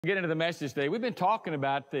Get into the message today. We've been talking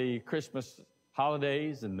about the Christmas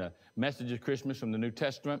holidays and the message of Christmas from the New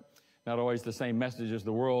Testament. Not always the same message as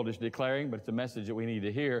the world is declaring, but it's a message that we need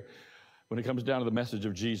to hear when it comes down to the message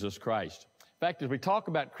of Jesus Christ. In fact, as we talk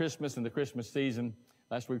about Christmas and the Christmas season,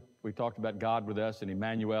 last week we talked about God with us and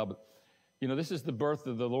Emmanuel, but this is the birth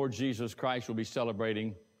of the Lord Jesus Christ we'll be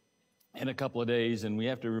celebrating in a couple of days, and we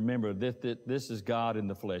have to remember that this is God in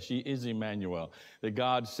the flesh. He is Emmanuel, that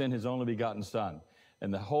God sent His only begotten Son.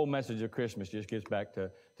 And the whole message of Christmas just gets back to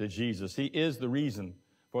Jesus. He is the reason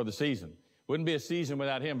for the season. Wouldn't be a season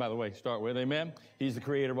without Him, by the way, to start with. Amen? He's the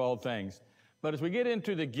creator of all things. But as we get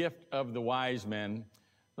into the gift of the wise men,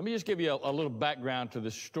 let me just give you a little background to the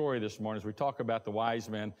story this morning as we talk about the wise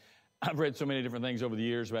men. I've read so many different things over the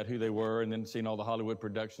years about who they were and then seen all the Hollywood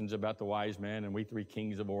productions about the wise men and we three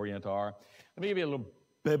kings of Orient are. Let me give you a little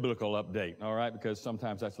biblical update, all right, because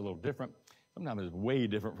sometimes that's a little different. Sometimes it's way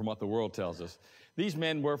different from what the world tells us. These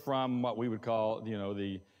men were from what we would call,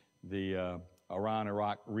 the Iran,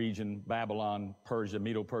 Iraq region, Babylon, Persia,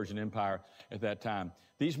 Medo-Persian Empire at that time.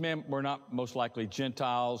 These men were not most likely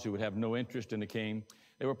Gentiles who would have no interest in the king.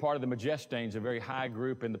 They were part of the Majesstanes, a very high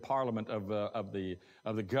group in the parliament of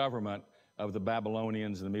the government of the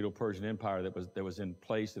Babylonians and the Medo-Persian Empire that was in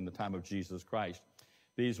place in the time of Jesus Christ.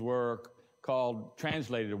 These were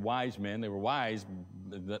translated wise men. They were wise.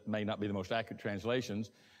 That may not be the most accurate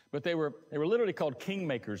translations, but they were literally called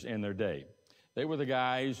kingmakers in their day. They were the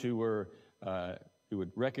guys who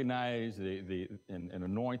would recognize and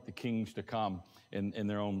anoint the kings to come in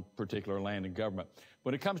their own particular land and government.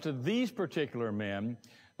 When it comes to these particular men,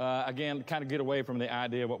 again, kind of get away from the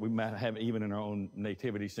idea of what we might have even in our own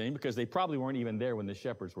nativity scene, because they probably weren't even there when the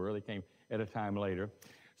shepherds were. They came at a time later.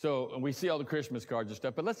 So we see all the Christmas cards and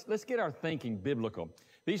stuff, but let's get our thinking biblical.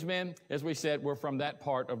 These men, as we said, were from that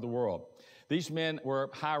part of the world. These men were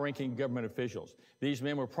high-ranking government officials. These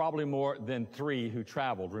men were probably more than three who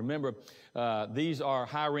traveled. Remember, these are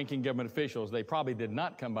high-ranking government officials. They probably did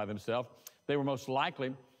not come by themselves. They were most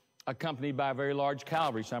likely accompanied by a very large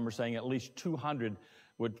cavalry. Some are saying at least 200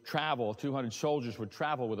 would travel, 200 soldiers would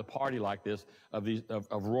travel with a party like this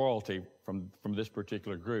of royalty from this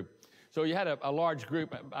particular group. So you had a large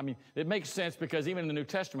group. I mean, it makes sense because even in the New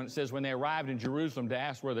Testament, it says when they arrived in Jerusalem to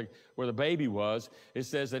ask where the baby was, it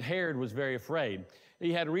says that Herod was very afraid.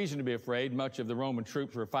 He had reason to be afraid. Much of the Roman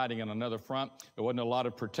troops were fighting on another front. There wasn't a lot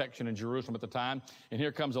of protection in Jerusalem at the time. And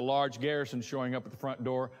here comes a large garrison showing up at the front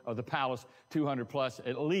door of the palace, 200 plus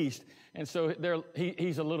at least. And so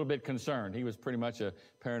he's a little bit concerned. He was pretty much a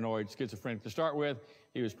paranoid schizophrenic to start with.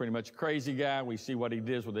 He was pretty much a crazy guy. We see what he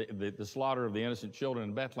did with the slaughter of the innocent children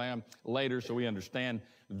in Bethlehem later, so we understand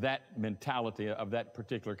that mentality of that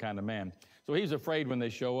particular kind of man. So he's afraid when they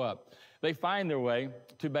show up. They find their way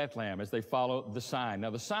to Bethlehem as they follow the sign. Now,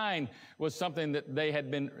 the sign was something that they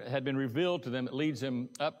had been revealed to them that leads them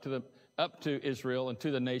up to Israel and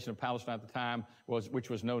to the nation of Palestine at the time, which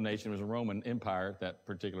was no nation. It was a Roman Empire at that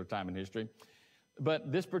particular time in history.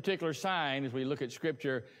 But this particular sign, as we look at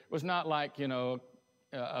Scripture, was not like,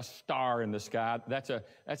 a star in the sky. That's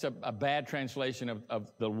a bad translation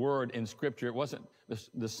of the word in Scripture. It wasn't,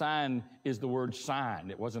 the sign is the word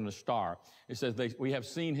sign. It wasn't a star. It says we have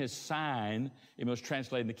seen His sign. It was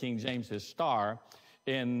translated in the King James, His star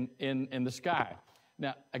in the sky.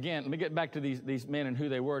 Now, again, let me get back to these men and who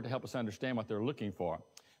they were to help us understand what they're looking for.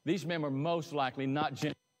 These men were most likely not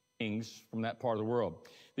kings from that part of the world.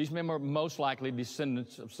 These men were most likely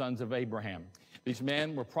descendants of sons of Abraham. These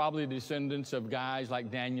men were probably descendants of guys like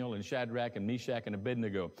Daniel and Shadrach and Meshach and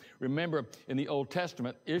Abednego. Remember, in the Old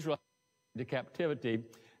Testament, Israel went into captivity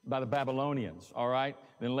by the Babylonians, all right?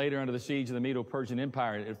 Then later under the siege of the Medo-Persian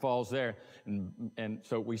Empire, it falls there. And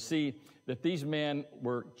so we see that these men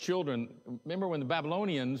were children. Remember when the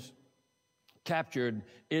Babylonians captured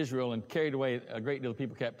Israel and carried away a great deal of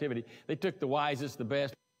people captivity, they took the wisest, the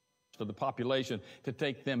best of the population to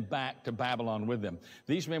take them back to Babylon with them.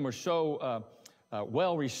 These men were so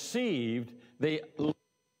well received, they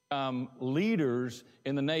become leaders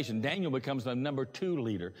in the nation. Daniel becomes the number 2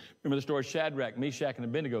 leader. Remember the story of Shadrach, Meshach, and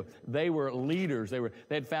Abednego. They were leaders. They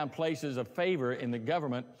had found places of favor in the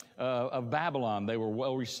government of Babylon. They were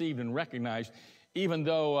well received and recognized, even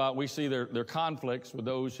though we see their conflicts with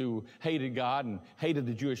those who hated God and hated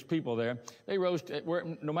the Jewish people there. They rose,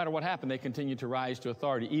 no matter what happened, they continued to rise to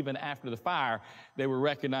authority. Even after the fire, they were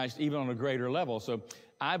recognized even on a greater level. So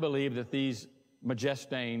I believe that these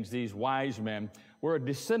Majesstanes, these wise men, were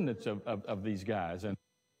descendants of these guys and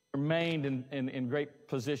remained in great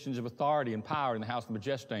positions of authority and power in the house of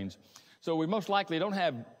Majesstanes. So we most likely don't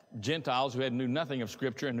have Gentiles who knew nothing of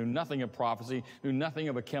Scripture and knew nothing of prophecy, knew nothing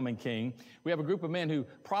of a coming king. We have a group of men who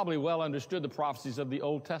probably well understood the prophecies of the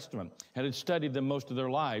Old Testament and had studied them most of their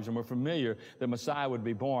lives and were familiar that Messiah would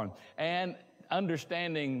be born. And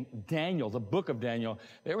understanding Daniel, the book of Daniel,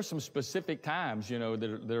 there were some specific times, that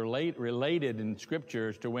are related in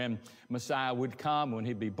Scriptures to when Messiah would come, when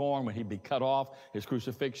he'd be born, when he'd be cut off, his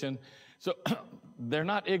crucifixion. So they're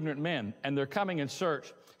not ignorant men, and they're coming in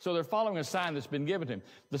search. So they're following a sign that's been given to him.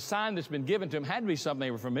 The sign that's been given to him had to be something they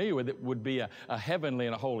were familiar with. It would be a heavenly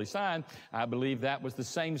and a holy sign. I believe that was the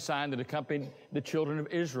same sign that accompanied the children of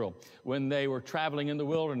Israel when they were traveling in the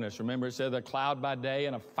wilderness. Remember, it said a cloud by day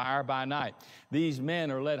and a fire by night. These men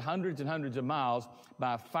are led hundreds and hundreds of miles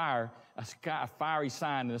by a fiery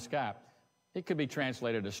sign in the sky. It could be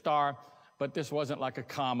translated a star, but this wasn't like a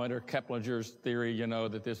comet or Kepler's theory,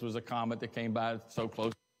 that this was a comet that came by so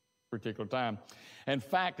close particular time. In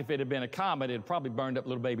fact, if it had been a comet, it had probably burned up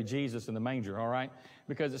little baby Jesus in the manger, all right?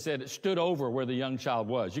 Because it said it stood over where the young child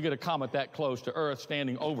was. You get a comet that close to Earth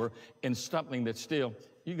standing over in something that's still,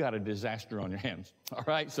 you got a disaster on your hands, all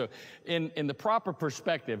right? So in the proper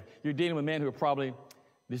perspective, you're dealing with men who are probably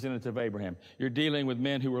descendants of Abraham. You're dealing with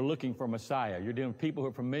men who are looking for Messiah. You're dealing with people who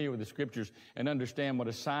are familiar with the Scriptures and understand what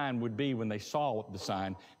a sign would be when they saw the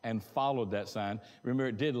sign and followed that sign. Remember,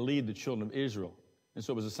 it did lead the children of Israel. And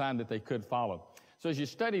so it was a sign that they could follow. So as you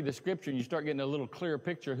study the Scripture and you start getting a little clearer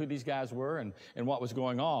picture of who these guys were and what was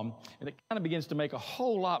going on, and it kind of begins to make a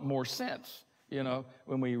whole lot more sense,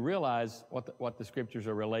 when we realize what the Scriptures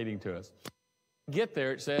are relating to us. Get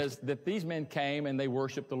there, it says that these men came and they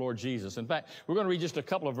worshiped the Lord Jesus. In fact, we're going to read just a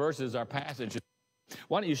couple of verses, our passage.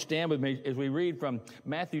 Why don't you stand with me as we read from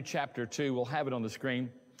Matthew chapter 2. We'll have it on the screen.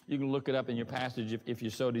 You can look it up in your passage if you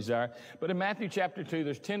so desire. But in Matthew chapter 2,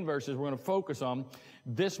 there's 10 verses we're going to focus on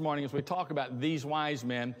this morning as we talk about these wise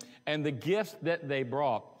men and the gifts that they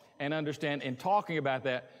brought. And understand, in talking about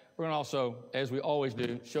that, we're going to also, as we always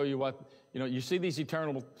do, show you what, you see these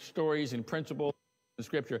eternal stories and principles in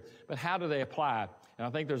Scripture, but how do they apply? And I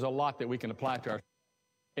think there's a lot that we can apply to our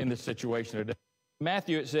in this situation today.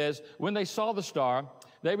 Matthew, it says, when they saw the star,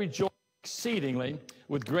 they rejoiced exceedingly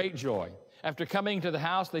with great joy. After coming to the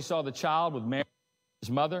house, they saw the child with Mary, his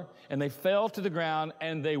mother, and they fell to the ground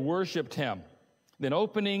and they worshiped him. Then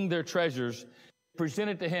opening their treasures,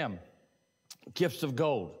 presented to him gifts of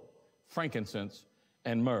gold, frankincense,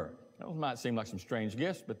 and myrrh. Those might seem like some strange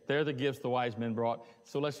gifts, but they're the gifts the wise men brought.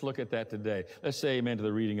 So let's look at that today. Let's say amen to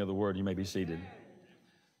the reading of the word. You may be seated.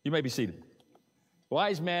 You may be seated.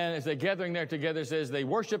 Wise men, as they're gathering there together, says they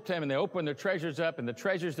worshiped him and they opened their treasures up, and the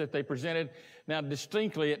treasures that they presented. Now,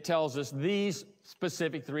 distinctly, it tells us these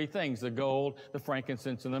specific three things: the gold, the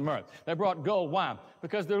frankincense, and the myrrh. They brought gold. Why?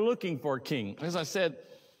 Because they're looking for a king. As I said,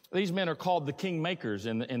 these men are called the king makers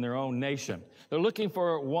in their own nation. They're looking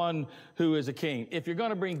for one who is a king. If you're going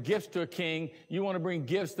to bring gifts to a king, you want to bring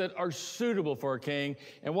gifts that are suitable for a king.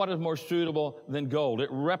 And what is more suitable than gold? It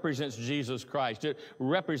represents Jesus Christ. It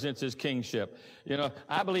represents his kingship.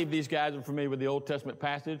 I believe these guys are familiar with the Old Testament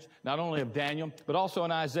passage, not only of Daniel, but also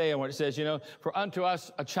in Isaiah, where it says, for unto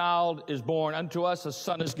us a child is born, unto us a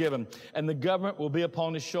son is given, and the government will be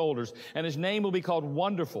upon his shoulders, and his name will be called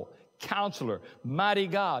Wonderful, Counselor, Mighty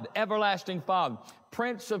God, Everlasting Father,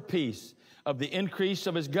 Prince of Peace. Of the increase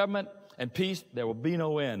of his government and peace there will be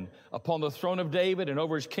no end upon the throne of David and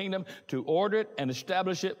over his kingdom, to order it and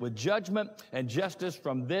establish it with judgment and justice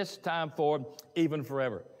from this time forward, even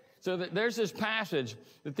forever. So there's this passage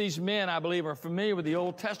that these men, I believe, are familiar with the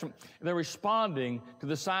Old Testament. They're responding to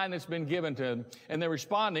the sign that's been given to them, and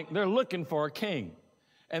they're looking for a king.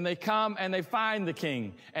 And they come and they find the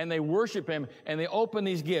king and they worship him and they open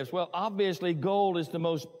these gifts. Well, obviously gold is the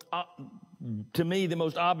most, to me, the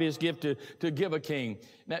most obvious gift to give a king.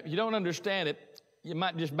 Now, if you don't understand it, you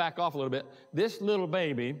might just back off a little bit. This little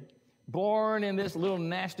baby, born in this little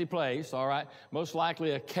nasty place, all right, most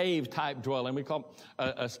likely a cave-type dwelling. We call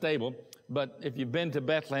it a stable. But if you've been to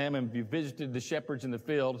Bethlehem and if you've visited the shepherds in the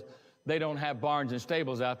fields, they don't have barns and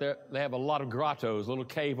stables out there. They have a lot of grottos, little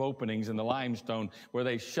cave openings in the limestone where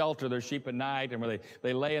they shelter their sheep at night and where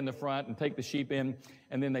they lay in the front and take the sheep in,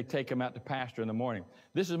 and then they take them out to pasture in the morning.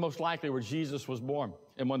 This is most likely where Jesus was born,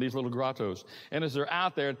 in one of these little grottos. And as they're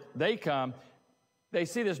out there, they come, they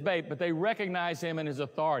see this babe, but they recognize him and his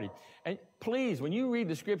authority. And please, when you read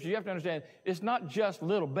the Scripture, you have to understand, it's not just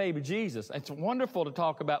little baby Jesus. It's wonderful to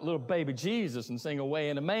talk about little baby Jesus and sing Away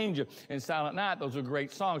in a Manger and Silent Night. Those are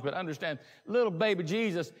great songs. But understand, little baby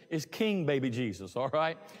Jesus is King baby Jesus, all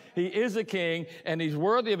right? He is a king, and he's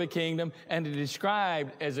worthy of a kingdom, and he's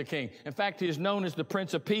described as a king. In fact, he is known as the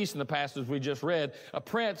Prince of Peace in the passage we just read. A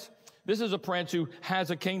prince, This is a prince who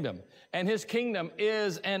has a kingdom, and his kingdom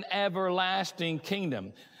is an everlasting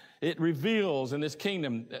kingdom. It reveals in this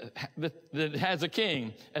kingdom that it has a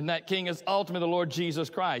king, and that king is ultimately the Lord Jesus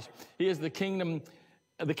Christ. He is the king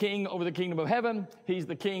over the kingdom of heaven. He's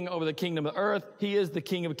the king over the kingdom of earth. He is the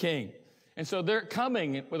King of kings. And so they're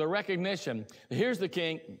coming with a recognition. Here's the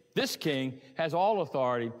king. This king has all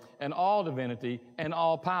authority and all divinity and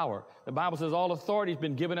all power. The Bible says all authority has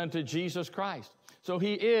been given unto Jesus Christ. So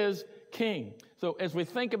he is king. So as we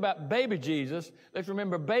think about baby Jesus, let's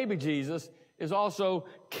remember baby Jesus is also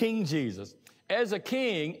King Jesus. As a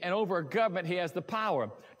king and over a government, he has the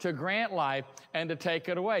power to grant life and to take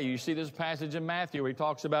it away. You see this passage in Matthew where he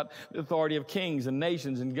talks about the authority of kings and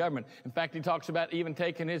nations and government. In fact, he talks about even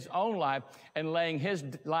taking his own life and laying his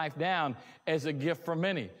life down as a gift for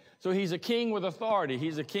many. So he's a king with authority.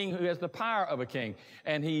 He's a king who has the power of a king.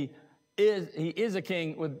 And he is a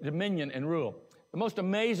king with dominion and rule. The most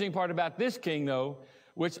amazing part about this king, though,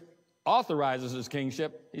 which authorizes his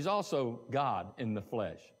kingship, he's also God in the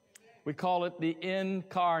flesh. We call it the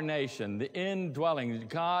incarnation, the indwelling.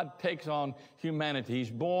 God takes on humanity. He's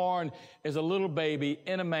born as a little baby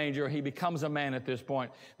in a manger. He becomes a man at this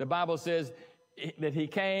point. The Bible says that he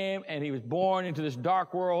came and he was born into this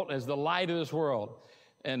dark world as the light of this world.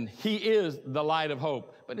 And he is the light of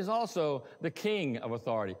hope, but he's also the king of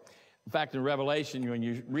authority. In fact, in Revelation, when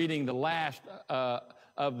you're reading the last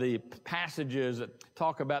of the passages that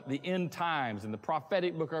talk about the end times in the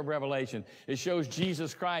prophetic book of Revelation, it shows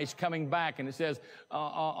Jesus Christ coming back, and it says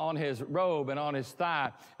on his robe and on his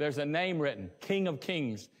thigh, there's a name written, King of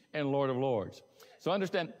Kings and Lord of Lords. So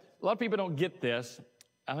understand, a lot of people don't get this.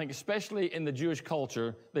 I think especially in the Jewish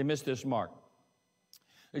culture, they miss this mark.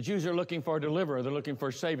 The Jews are looking for a deliverer. They're looking for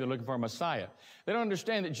a savior. They're looking for a Messiah. They don't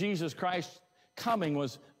understand that Jesus Christ's coming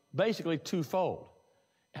was basically twofold.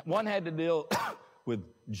 One had to deal with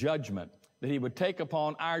judgment, that he would take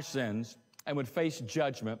upon our sins and would face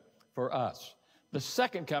judgment for us. The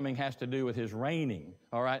second coming has to do with his reigning,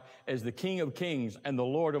 all right, as the King of Kings and the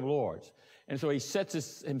Lord of Lords. And so he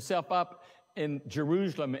sets himself up in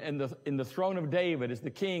Jerusalem in the throne of David as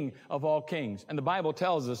the King of all kings. And the Bible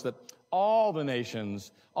tells us that all the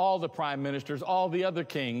nations, all the prime ministers, all the other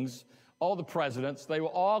kings, all the presidents, they will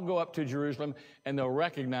all go up to Jerusalem and they'll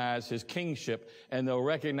recognize his kingship and they'll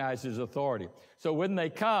recognize his authority. So when they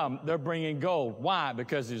come, they're bringing gold. Why?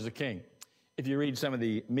 Because he's a king. If you read some of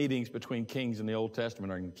the meetings between kings in the Old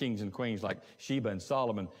Testament, or kings and queens like Sheba and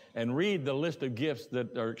Solomon, and read the list of gifts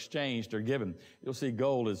that are exchanged or given, you'll see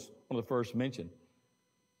gold is one of the first mentioned.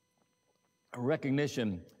 A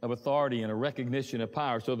recognition of authority and a recognition of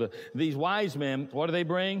power. So these wise men, what do they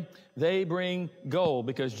bring? They bring gold,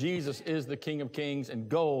 because Jesus is the King of Kings and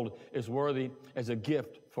gold is worthy as a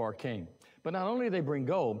gift for our King. But not only do they bring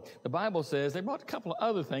gold, the Bible says they brought a couple of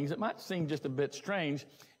other things that might seem just a bit strange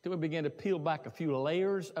until we begin to peel back a few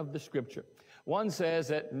layers of the Scripture. One says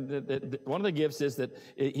that one of the gifts is that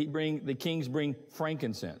the kings bring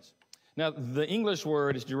frankincense. Now, the English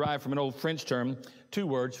word is derived from an old French term, two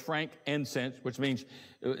words, frank incense, which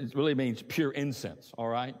really means pure incense, all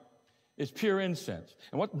right? It's pure incense.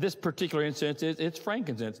 And what this particular incense is, it's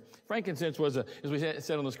frankincense. Frankincense was, as we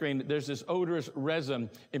said on the screen, there's this odorous resin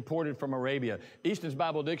imported from Arabia. Easton's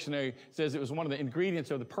Bible Dictionary says it was one of the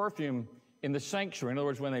ingredients of the perfume in the sanctuary. In other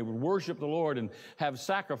words, when they would worship the Lord and have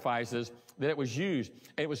sacrifices, that it was used.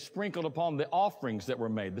 And it was sprinkled upon the offerings that were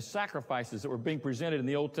made, the sacrifices that were being presented in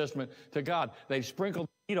the Old Testament to God. They sprinkled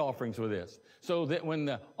meat offerings with this, so that when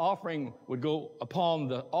the offering would go upon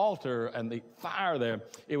the altar and the fire there,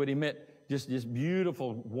 it would emit just this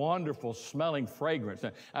beautiful, wonderful smelling fragrance.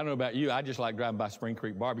 Now, I don't know about you, I just like driving by Spring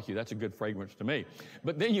Creek Barbecue. That's a good fragrance to me.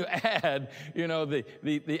 But then you add,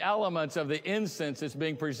 the elements of the incense that's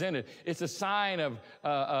being presented. It's a sign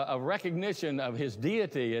of recognition of his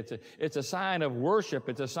deity. It's a sign of worship.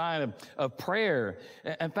 It's a sign of prayer.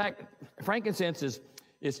 In fact, frankincense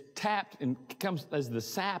is tapped and comes as the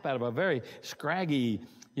sap out of a very scraggy,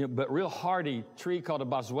 but real hardy tree called a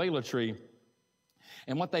boswellia tree.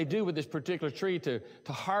 And what they do with this particular tree to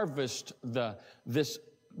harvest this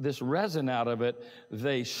resin out of it,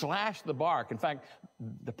 they slash the bark. In fact,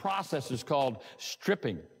 the process is called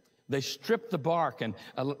stripping. They strip the bark and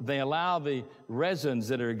they allow the resins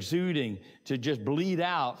that are exuding to just bleed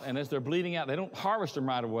out. And as they're bleeding out, they don't harvest them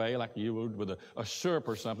right away like you would with a syrup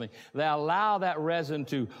or something. They allow that resin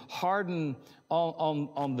to harden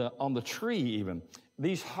on the tree even.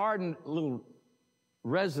 These hardened little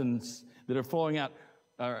resins that are flowing out,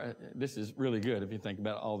 this is really good if you think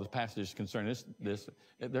about all the passages concerning this.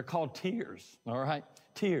 They're called tears, all right?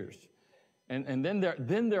 Tears. And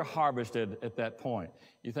then they're harvested at that point.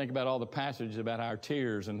 You think about all the passages about our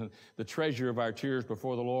tears and the treasure of our tears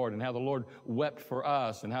before the Lord and how the Lord wept for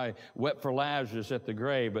us and how he wept for Lazarus at the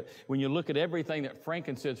grave. But when you look at everything that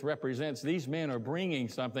frankincense represents, these men are bringing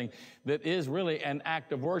something that is really an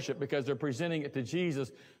act of worship because they're presenting it to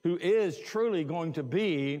Jesus, who is truly going to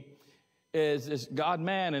be is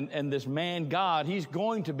God-man and this man-God. He's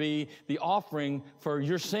going to be the offering for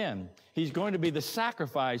your sin. He's going to be the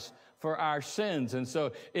sacrifice for our sins. And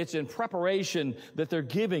so it's in preparation that they're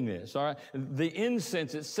giving this, all right? The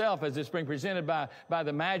incense itself, as it's being presented by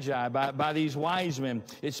the Magi, by these wise men,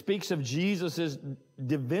 it speaks of Jesus'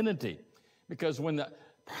 divinity. Because when the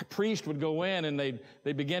priest would go in and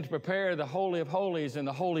they begin to prepare the Holy of Holies and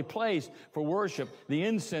the holy place for worship, the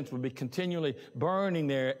incense would be continually burning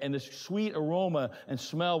there, and this sweet aroma and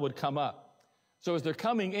smell would come up. So as they're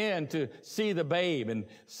coming in to see the babe and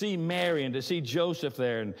see Mary and to see Joseph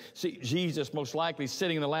there and see Jesus most likely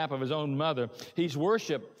sitting in the lap of his own mother, he's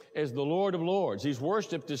worshiped as the Lord of Lords. He's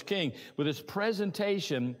worshiped as King with this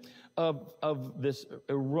presentation of this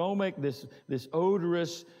aromatic, this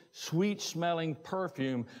odorous, sweet-smelling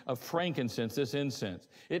perfume of frankincense, this incense.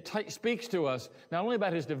 It speaks to us not only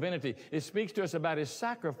about his divinity, it speaks to us about his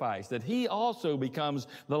sacrifice, that he also becomes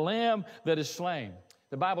the lamb that is slain.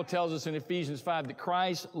 The Bible tells us in Ephesians 5 that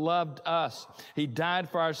Christ loved us. He died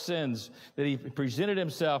for our sins, that he presented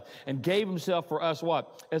himself and gave himself for us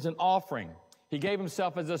what? As an offering. He gave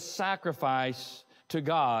himself as a sacrifice to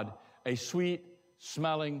God, a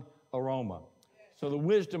sweet-smelling aroma. So the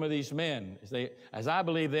wisdom of these men, as I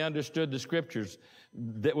believe they understood the Scriptures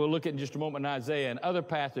that we'll look at in just a moment in Isaiah and other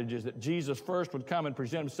passages, that Jesus first would come and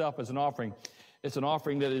present himself as an offering. It's an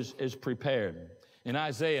offering that is prepared. In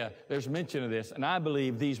Isaiah, there's mention of this, and I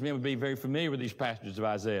believe these men would be very familiar with these passages of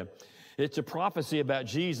Isaiah. It's a prophecy about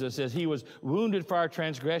Jesus as he was wounded for our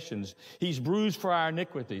transgressions. He's bruised for our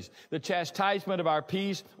iniquities. The chastisement of our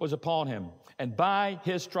peace was upon him, and by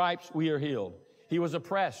his stripes we are healed. He was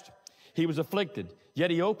oppressed. He was afflicted,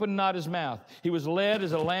 yet he opened not his mouth. He was led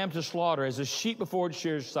as a lamb to slaughter, as a sheep before its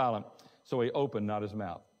shears silent. So he opened not his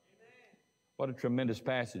mouth. What a tremendous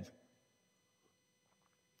passage.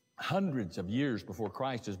 Hundreds of years before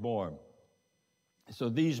Christ is born. So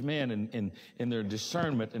these men in their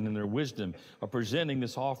discernment and in their wisdom are presenting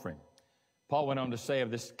this offering. Paul went on to say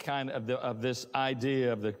of this this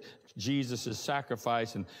idea of Jesus'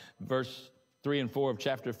 sacrifice in verse 3 and 4 of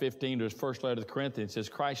chapter 15 to his first letter to the Corinthians, says,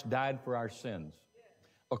 Christ died for our sins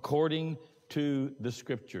according to the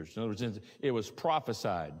Scriptures. In other words, it was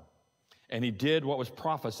prophesied. And he did what was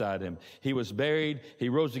prophesied him. He was buried. He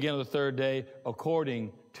rose again on the third day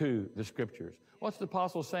according to the Scriptures. What's the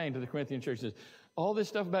apostle saying to the Corinthian church? He says, all this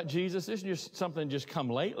stuff about Jesus isn't just something just come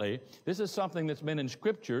lately. This is something that's been in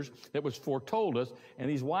Scriptures that was foretold us. And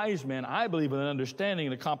these wise men, I believe, with an understanding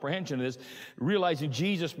and a comprehension of this, realizing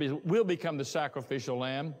Jesus will become the sacrificial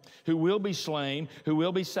lamb, who will be slain, who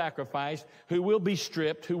will be sacrificed, who will be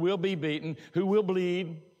stripped, who will be beaten, who will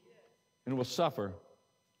bleed, and will suffer,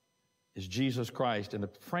 is Jesus Christ. And the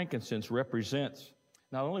frankincense represents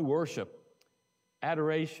not only worship,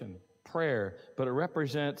 adoration, prayer, but it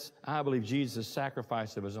represents, I believe, Jesus'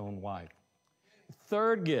 sacrifice of his own wife.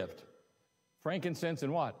 Third gift, frankincense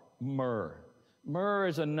and what? Myrrh. Myrrh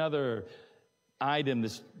is another item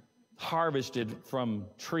that's harvested from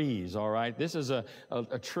trees, all right? This is a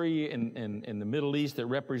tree in the Middle East that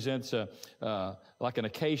represents like an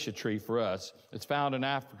acacia tree for us. It's found in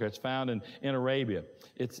Africa. It's found in Arabia.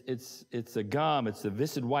 It's a gum. It's the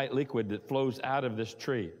viscid white liquid that flows out of this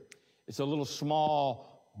tree. It's a little small,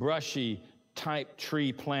 brushy type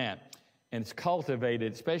tree plant, and it's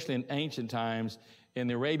cultivated, especially in ancient times in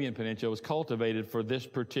the Arabian Peninsula. It was cultivated for this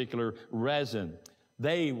particular resin.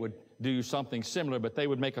 They would do something similar, but they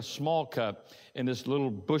would make a small cut in this little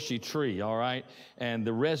bushy tree, all right? And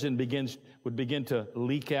the resin would begin to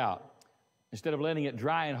leak out. Instead of letting it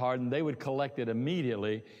dry and harden, they would collect it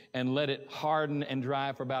immediately and let it harden and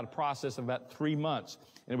dry for about a process of about 3 months.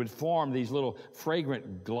 And it would form these little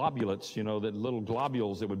fragrant globulates, the little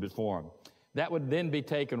globules that would be formed. That would then be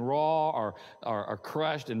taken raw or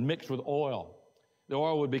crushed and mixed with oil. The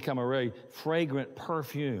oil would become a very fragrant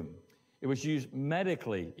perfume. It was used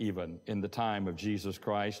medically even in the time of Jesus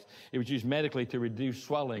Christ. It was used medically to reduce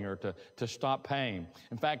swelling or to stop pain.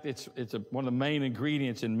 In fact, it's one of the main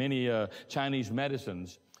ingredients in many Chinese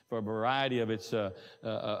medicines for a variety of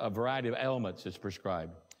ailments it's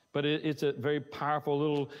prescribed. But it's a very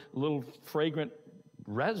powerful little fragrant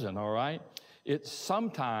resin, all right? It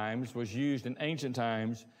sometimes was used in ancient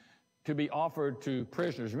times to be offered to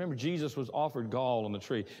prisoners. Remember, Jesus was offered gall on the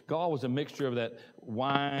tree. Gall was a mixture of that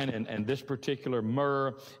wine and this particular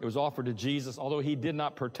myrrh. It was offered to Jesus. Although he did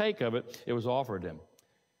not partake of it, it was offered him.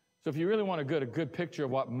 So if you really want to get a good picture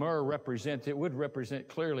of what myrrh represents, it would represent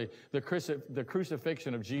clearly the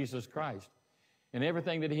crucifixion of Jesus Christ and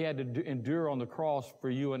everything that he had to endure on the cross for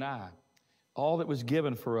you and I, all that was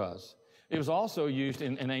given for us. It was also used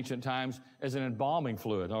in ancient times as an embalming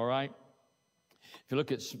fluid, all right? If you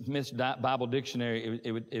look at Smith's Bible Dictionary,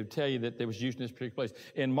 it would tell you that there was used in this particular place.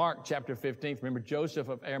 In Mark chapter 15, remember Joseph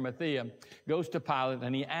of Arimathea goes to Pilate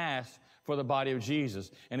and he asks for the body of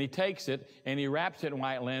Jesus. And he takes it and he wraps it in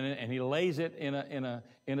white linen and he lays it in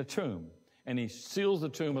a tomb. And he seals the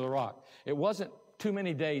tomb with a rock. It wasn't too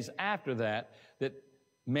many days after that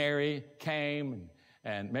Mary came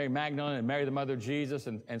and Mary Magdalene and Mary the mother of Jesus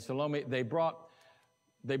and Salome, they brought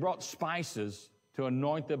spices to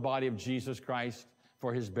anoint the body of Jesus Christ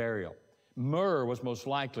for his burial. Myrrh was most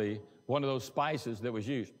likely one of those spices that was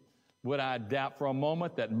used. Would I doubt for a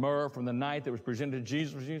moment that myrrh from the night that was presented to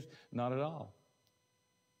Jesus was used? Not at all.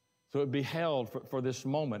 So it would be held for this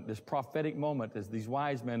moment, this prophetic moment, as these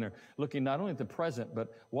wise men are looking not only at the present,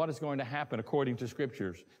 but what is going to happen according to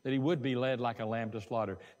Scriptures, that he would be led like a lamb to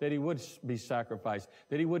slaughter, that he would be sacrificed,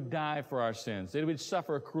 that he would die for our sins, that he would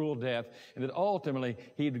suffer a cruel death, and that ultimately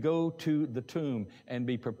he'd go to the tomb and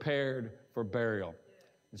be prepared for burial.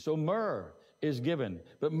 And so myrrh is given.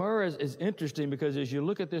 But myrrh is interesting because as you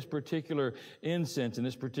look at this particular incense in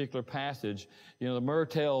this particular passage, the myrrh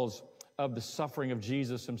tells of the suffering of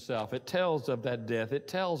Jesus himself. It tells of that death. It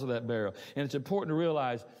tells of that burial. And it's important to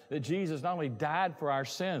realize that Jesus not only died for our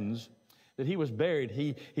sins, that he was buried.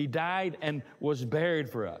 He died and was buried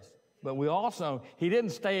for us. But he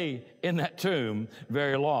didn't stay in that tomb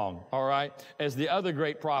very long, all right? As the other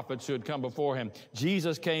great prophets who had come before him,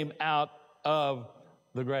 Jesus came out of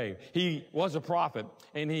the grave. He was a prophet,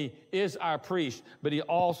 and he is our priest, but he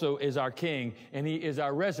also is our king, and he is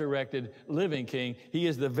our resurrected living king. He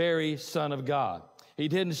is the very Son of God. He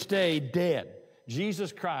didn't stay dead.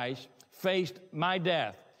 Jesus Christ faced my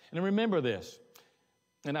death. And remember this,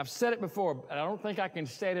 and I've said it before, but I don't think I can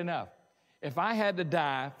say it enough. If I had to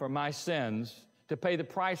die for my sins, to pay the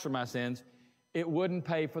price for my sins, it wouldn't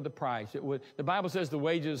pay for the price. The Bible says the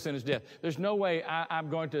wages of sin is death. There's no way I'm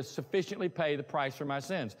going to sufficiently pay the price for my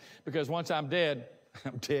sins, because once I'm dead,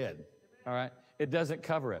 I'm dead, all right? It doesn't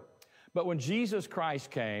cover it. But when Jesus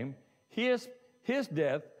Christ came, his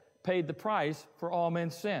death paid the price for all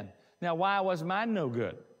men's sin. Now, why was mine no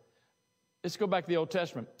good? Let's go back to the Old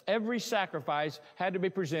Testament. Every sacrifice had to be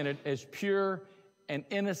presented as pure and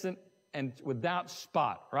innocent and without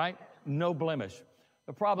spot, right? No blemish.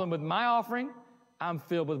 The problem with my offering, I'm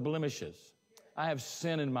filled with blemishes. I have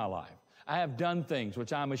sin in my life. I have done things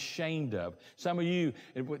which I'm ashamed of. Some of you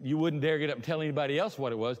wouldn't dare get up and tell anybody else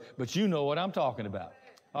what it was, but you know what I'm talking about.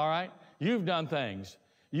 All right? You've done things.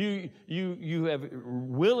 You have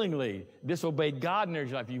willingly disobeyed God in your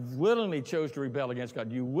life. You willingly chose to rebel against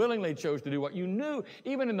God. You willingly chose to do what you knew,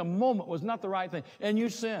 even in the moment, was not the right thing, and you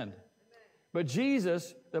sinned. But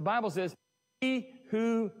Jesus, the Bible says, he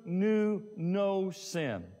who knew no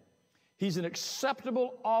sin. He's an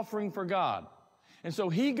acceptable offering for God. And so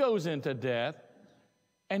he goes into death,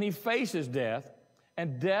 and he faces death,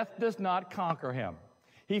 and death does not conquer him.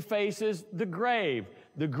 He faces the grave.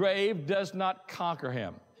 The grave does not conquer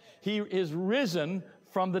him. He is risen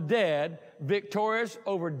from the dead, victorious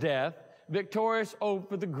over death, victorious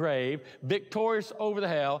over the grave, victorious over the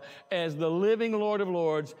hell, as the living Lord of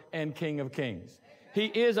Lords and King of Kings. He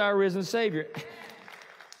is our risen Savior.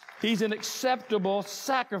 He's an acceptable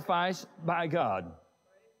sacrifice by God.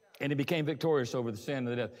 And he became victorious over the sin and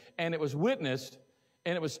the death. And it was witnessed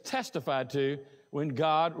and it was testified to when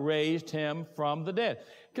God raised him from the dead.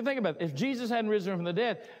 You can think about it. If Jesus hadn't risen from the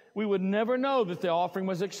dead, we would never know that the offering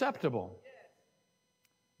was acceptable.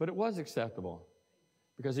 But it was acceptable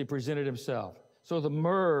because he presented himself. So the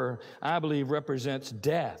myrrh, I believe, represents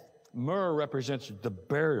death. Myrrh represents the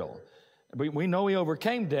burial. We know he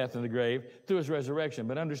overcame death in the grave through his resurrection.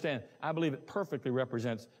 But understand, I believe it perfectly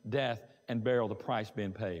represents death and burial, the price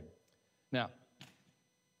being paid. Now,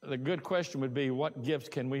 the good question would be, what gifts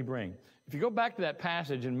can we bring? If you go back to that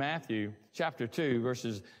passage in Matthew chapter 2,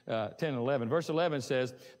 verses 10 and 11, verse 11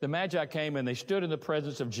 says, the Magi came and they stood in the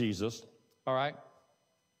presence of Jesus, all right?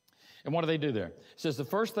 And what do they do there? It says the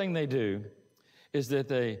first thing they do is that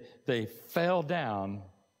they fell down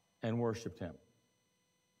and worshiped him.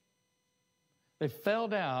 They fell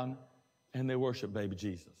down and they worshiped baby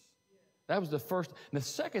Jesus. That was the first. And the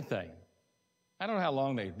second thing, I don't know how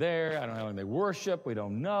long they're there. I don't know how long they worship. We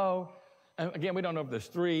don't know. And again, we don't know if there's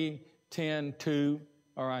 3, 10, 2,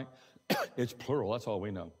 all right? It's plural. That's all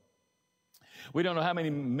we know. We don't know how many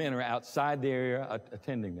men are outside the area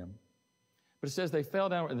attending them. But it says they fell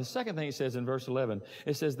down. And the second thing it says in verse 11,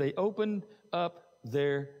 it says they opened up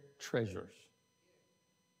their treasures.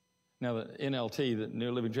 Now, the NLT, the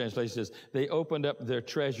New Living Translation, says they opened up their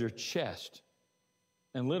treasure chest.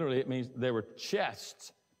 And literally it means there were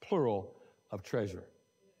chests, plural, of treasure.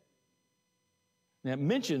 Now, it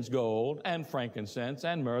mentions gold and frankincense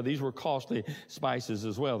and myrrh. These were costly spices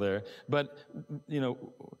as well there. But, you know,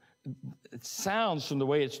 it sounds from the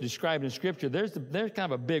way it's described in Scripture, there's kind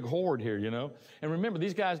of a big hoard here, you know. And remember,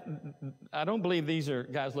 these guys, I don't believe these are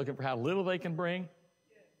guys looking for how little they can bring.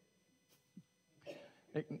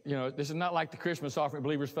 You know, this is not like the Christmas offering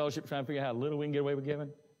Believers Fellowship trying to figure out how little we can get away with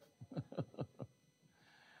giving.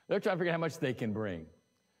 They're trying to figure out how much they can bring.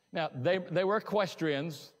 Now, they were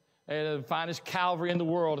equestrians, the finest cavalry in the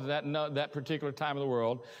world at that particular time of the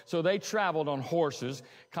world. So they traveled on horses,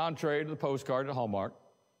 contrary to the postcard at Hallmark.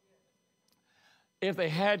 If they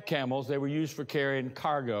had camels, they were used for carrying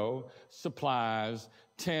cargo, supplies,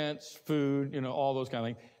 tents, food, you know, all those kind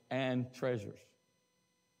of things, and treasures.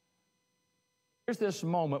 Here's this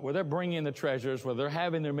moment where they're bringing in the treasures, where they're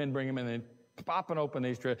having their men bring them in and popping open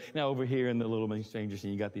these treasures. Now, over here in the little mini stranger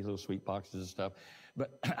scene, you got these little sweet boxes and stuff.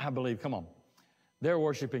 But I believe, come on, they're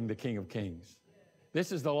worshiping the King of Kings.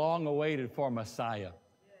 This is the long-awaited for Messiah.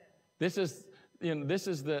 This is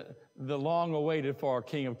the long-awaited for our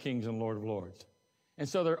King of Kings and Lord of Lords. And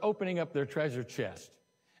so they're opening up their treasure chest,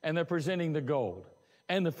 and they're presenting the gold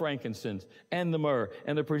and the frankincense and the myrrh,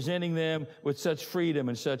 and they're presenting them with such freedom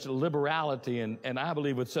and such liberality and I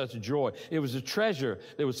believe with such joy. It was a treasure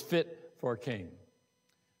that was fit for a king.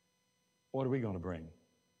 What are we going to bring?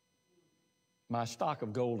 My stock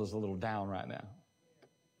of gold is a little down right now.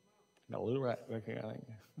 Got a little right here, I think.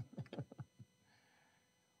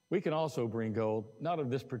 We can also bring gold, not of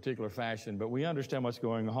this particular fashion, but we understand what's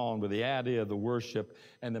going on with the idea of the worship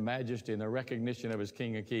and the majesty and the recognition of his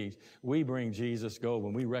King of Kings. We bring Jesus gold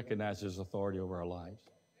when we recognize his authority over our lives.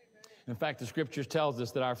 In fact, the Scriptures tells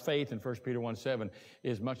us that our faith in 1 Peter 1:7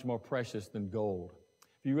 is much more precious than gold.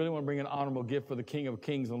 If you really want to bring an honorable gift for the King of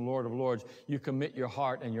Kings and Lord of Lords, you commit your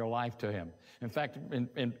heart and your life to him. In fact,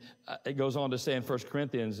 it goes on to say in 1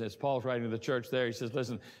 Corinthians, as Paul's writing to the church there, he says,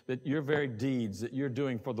 listen, that your very deeds that you're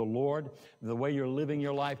doing for the Lord, the way you're living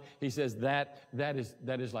your life, he says that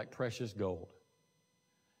is like precious gold.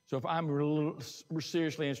 So if I'm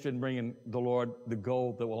seriously interested in bringing the Lord the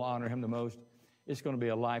gold that will honor him the most, it's going to be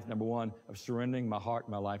a life, number one, of surrendering my heart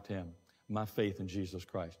and my life to him. My faith in Jesus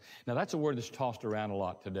Christ. Now, that's a word that's tossed around a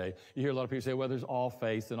lot today. You hear a lot of people say, well, there's all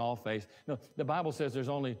faith and all faith. No, the Bible says there's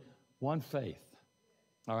only one faith.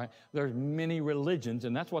 All right? There's many religions,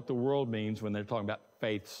 and that's what the world means when they're talking about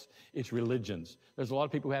faiths. It's religions. There's a lot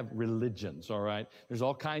of people who have religions, all right? There's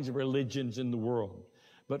all kinds of religions in the world.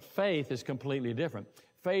 But faith is completely different.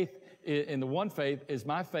 Faith in the one faith is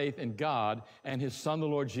my faith in God and his Son, the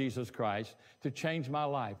Lord Jesus Christ, to change my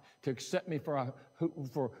life, to accept me for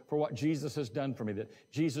what Jesus has done for me, that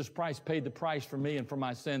Jesus Christ paid the price for me and for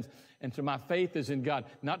my sins. And so my faith is in God,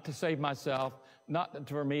 not to save myself, not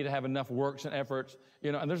for me to have enough works and efforts,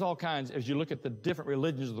 you know, and there's all kinds, as you look at the different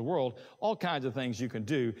religions of the world, all kinds of things you can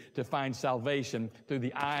do to find salvation through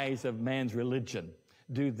the eyes of man's religion.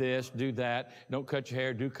 Do this, do that, don't cut your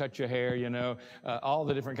hair, do cut your hair, you know, all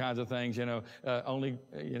the different kinds of things, you know, only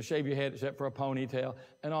shave your head except for a ponytail,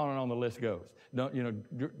 and on the list goes. Don't, you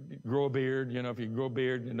know, grow a beard, you know, if you grow a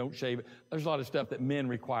beard and don't shave it. There's a lot of stuff that men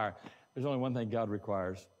require. There's only one thing God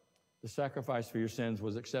requires. The sacrifice for your sins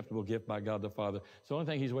was an acceptable gift by God the Father. So the only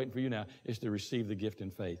thing he's waiting for you now is to receive the gift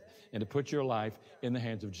in faith and to put your life in the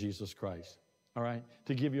hands of Jesus Christ, all right,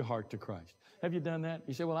 to give your heart to Christ. Have you done that?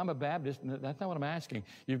 You say, well, I'm a Baptist. That's not what I'm asking.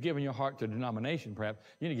 You've given your heart to a denomination, perhaps.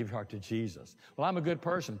 You need to give your heart to Jesus. Well, I'm a good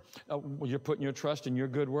person. Well, you're putting your trust in your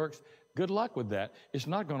good works. Good luck with that. It's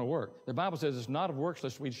not going to work. The Bible says it's not of works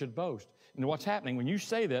lest we should boast. And what's happening when you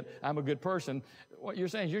say that, I'm a good person, what you're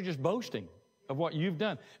saying is you're just boasting of what you've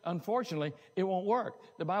done. Unfortunately, it won't work.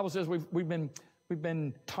 The Bible says we've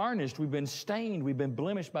been tarnished, we've been stained, we've been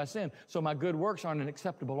blemished by sin. So my good works aren't an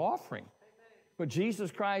acceptable offering. But Jesus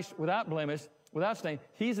Christ, without blemish, without stain,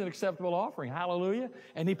 he's an acceptable offering. Hallelujah.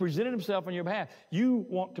 And he presented himself on your behalf. You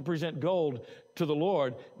want to present gold to the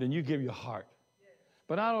Lord, then you give your heart.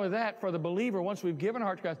 But not only that, for the believer, once we've given our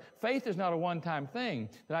heart to Christ, faith is not a one-time thing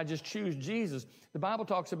that I just choose Jesus. The Bible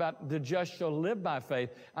talks about the just shall live by faith.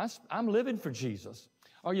 I'm living for Jesus.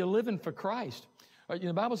 Are you living for Christ?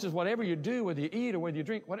 The Bible says, whatever you do, whether you eat or whether you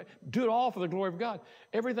drink, do it all for the glory of God.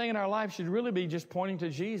 Everything in our life should really be just pointing to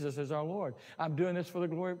Jesus as our Lord. I'm doing this for the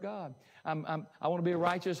glory of God. I want to be a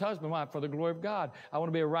righteous husband. Why? For the glory of God. I want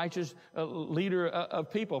to be a righteous leader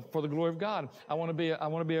of people for the glory of God. I want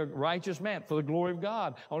to be a righteous man for the glory of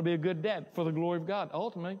God. I want to be a good dad for the glory of God.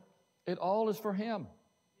 Ultimately, it all is for Him.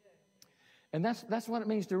 And that's what it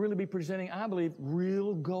means to really be presenting, I believe,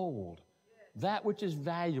 real gold. That which is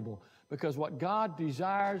valuable. Because what God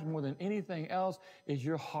desires more than anything else is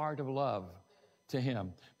your heart of love to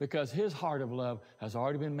Him. Because His heart of love has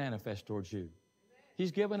already been manifest towards you.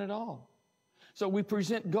 He's given it all. So we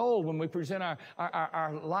present gold when we present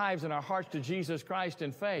our lives and our hearts to Jesus Christ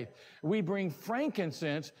in faith. We bring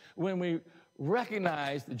frankincense when we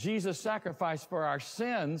recognize that Jesus sacrificed for our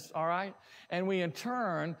sins, all right? And we in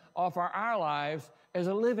turn offer our lives as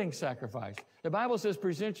a living sacrifice. The Bible says,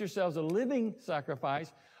 present yourselves a living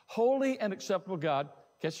sacrifice, holy and acceptable to God.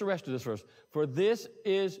 Catch the rest of this verse. For this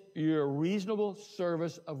is your reasonable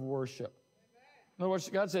service of worship. In other words,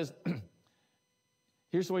 God says,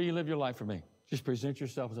 here's the way you live your life for me. Just present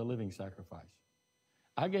yourself as a living sacrifice.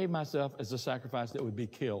 I gave myself as a sacrifice that would be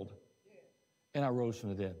killed, and I rose from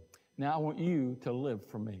the dead. Now I want you to live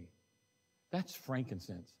for me. That's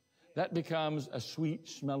frankincense. That becomes a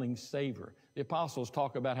sweet-smelling savor. The apostles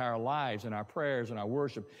talk about how our lives and our prayers and our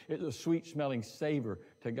worship is a sweet-smelling savor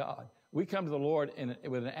to God. We come to the Lord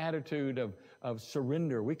with an attitude of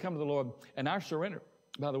surrender. We come to the Lord, and our surrender,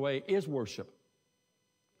 by the way, is worship.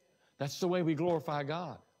 That's the way we glorify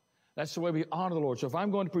God. That's the way we honor the Lord. So if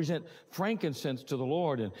I'm going to present frankincense to the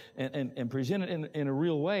Lord and present it in a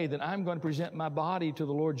real way, then I'm going to present my body to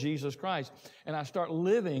the Lord Jesus Christ. And I start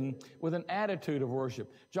living with an attitude of worship.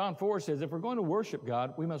 John 4 says, if we're going to worship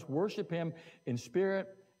God, we must worship Him in spirit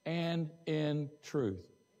and in truth.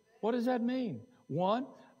 What does that mean? One,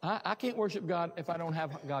 I can't worship God if I don't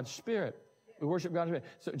have God's Spirit. We worship God's Spirit.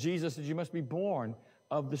 So Jesus says you must be born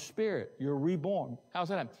of the Spirit. You're reborn. How's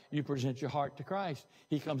that happen? You present your heart to Christ.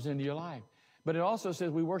 He comes into your life. But it also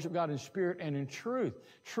says we worship God in spirit and in truth.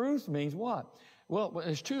 Truth means what? Well,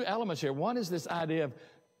 there's two elements here. One is this idea of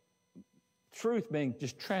truth being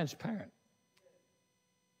just transparent.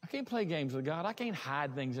 I can't play games with God. I can't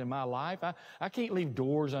hide things in my life. I can't leave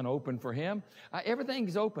doors unopened for Him.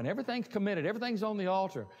 Everything's open. Everything's committed. Everything's on the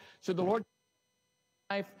altar. So the Lord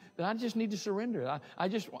life that I just need to surrender. I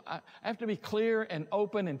have to be clear and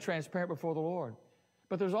open and transparent before the Lord.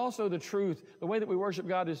 But there's also the truth. The way that we worship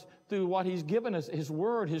God is through what He's given us, His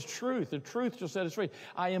Word, His truth. The truth shall set us free.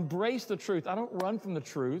 I embrace the truth. I don't run from the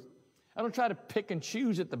truth. I don't try to pick and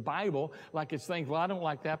choose at the Bible like it's things, well, I don't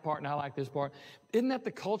like that part and I like this part. Isn't that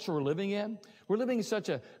the culture we're living in? We're living in such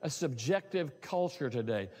a subjective culture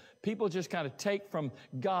today. People just kind of take from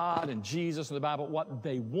God and Jesus and the Bible what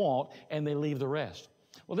they want and they leave the rest.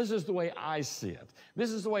 Well, this is the way I see it.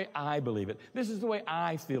 This is the way I believe it. This is the way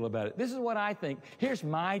I feel about it. This is what I think. Here's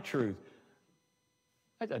my truth.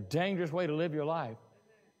 That's a dangerous way to live your life.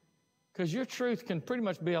 Because your truth can pretty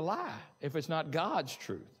much be a lie if it's not God's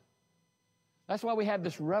truth. That's why we have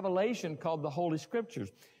this revelation called the Holy Scriptures.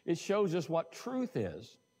 It shows us what truth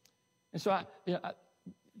is. And so if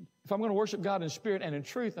I'm going to worship God in spirit and in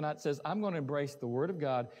truth, and it says I'm going to embrace the Word of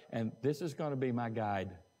God, and this is going to be my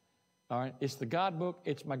guide. All right? It's the God book.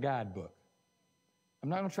 It's my guidebook. I'm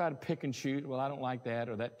not going to try to pick and choose. Well, I don't like that,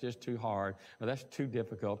 or that's just too hard, or that's too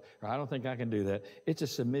difficult, or I don't think I can do that. It's a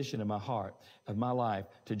submission of my heart, of my life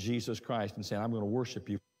to Jesus Christ and saying, I'm going to worship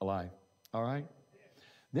you for my life. All right?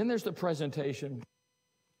 Then there's the presentation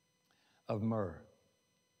of myrrh.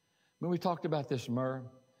 When we talked about this myrrh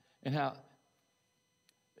and how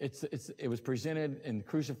it was presented in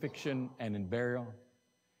crucifixion and in burial,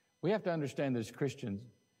 we have to understand that as Christians,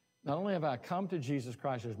 not only have I come to Jesus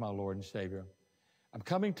Christ as my Lord and Savior, I'm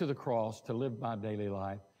coming to the cross to live my daily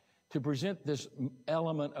life, to present this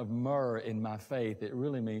element of myrrh in my faith. It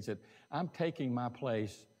really means that I'm taking my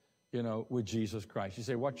place, with Jesus Christ. You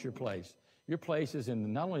say, what's your place? Your place is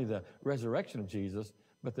in not only the resurrection of Jesus,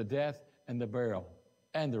 but the death and the burial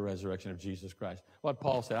and the resurrection of Jesus Christ. What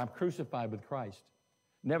Paul said, I'm crucified with Christ.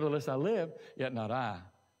 Nevertheless, I live, yet not I,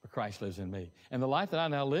 but Christ lives in me. And the life that I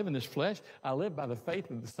now live in this flesh, I live by the faith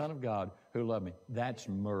of the Son of God who loved me. That's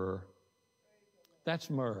myrrh. That's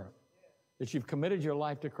myrrh. That you've committed your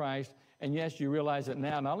life to Christ, and yes, you realize that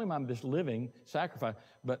now not only am I this living sacrifice,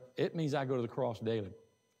 but it means I go to the cross daily.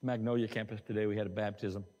 Magnolia campus today, we had a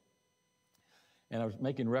baptism. And I was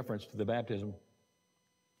making reference to the baptism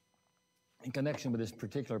in connection with this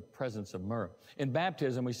particular presence of myrrh. In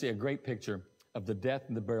baptism, we see a great picture of the death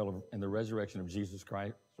and the burial and the resurrection of Jesus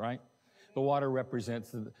Christ, right? The water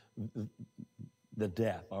represents the the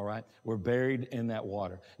death, all right? We're buried in that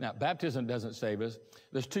water. Now, baptism doesn't save us.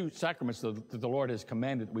 There's two sacraments that the Lord has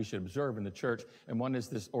commanded that we should observe in the church, and one is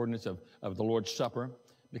this ordinance of the Lord's Supper,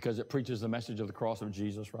 because it preaches the message of the cross of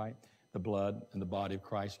Jesus, right? The blood and the body of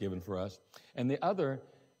Christ given for us. And the other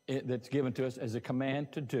that's given to us as a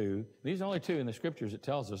command to do, these are only two in the Scriptures it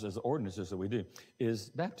tells us as the ordinances that we do, is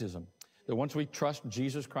baptism. That once we trust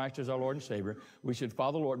Jesus Christ as our Lord and Savior, we should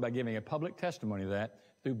follow the Lord by giving a public testimony of that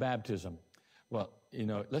through baptism. Well,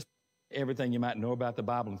 let's everything you might know about the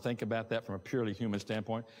Bible and think about that from a purely human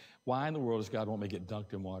standpoint. Why in the world does God want me to get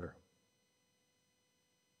dunked in water?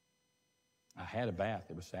 I had a bath.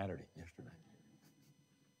 It was Saturday yesterday.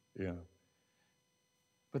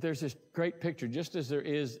 But there's this great picture, just as there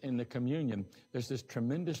is in the communion, there's this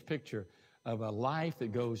tremendous picture of a life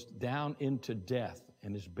that goes down into death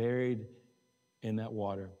and is buried in that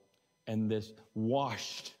water, and this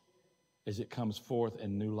washed as it comes forth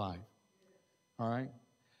in new life. All right?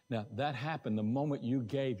 Now, that happened the moment you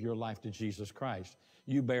gave your life to Jesus Christ.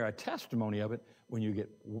 You bear a testimony of it when you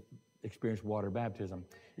experience water baptism.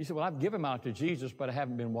 You say, well, I've given my life to Jesus, but I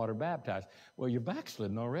haven't been water baptized. Well, you're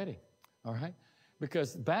backslidden already. All right?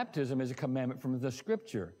 Because baptism is a commandment from the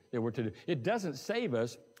Scripture that we're to do. It doesn't save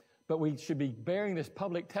us, but we should be bearing this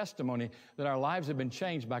public testimony that our lives have been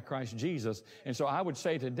changed by Christ Jesus. And so I would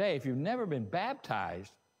say today, if you've never been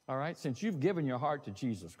baptized, all right, since you've given your heart to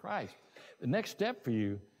Jesus Christ, the next step for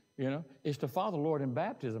you, is to follow the Lord in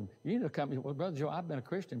baptism. You need to come, well, Brother Joe, I've been a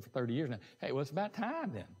Christian for 30 years now. Hey, well, it's about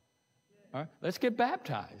time then. All right, let's get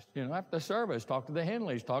baptized. After the service, talk to the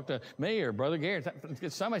Henleys, talk to me or Brother Gary.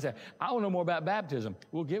 Somebody say, I want to know more about baptism.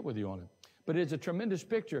 We'll get with you on it. But it's a tremendous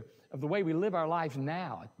picture of the way we live our lives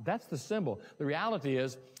now. That's the symbol. The reality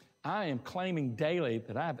is, I am claiming daily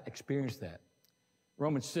that I've experienced that.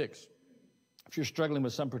 Romans 6. If you're struggling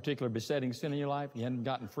with some particular besetting sin in your life, you haven't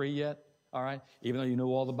gotten free yet, all right, even though you know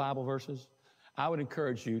all the Bible verses, I would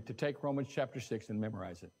encourage you to take Romans chapter 6 and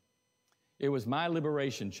memorize it. It was my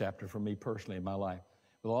liberation chapter for me personally in my life.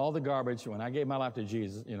 With all the garbage, when I gave my life to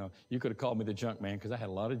Jesus, you could have called me the junk man because I had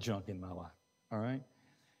a lot of junk in my life, all right?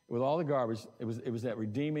 With all the garbage, it was that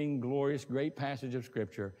redeeming, glorious, great passage of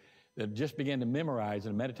Scripture that just began to memorize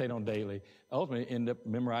and meditate on daily, ultimately end up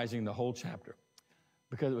memorizing the whole chapter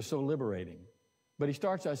because it was so liberating. But he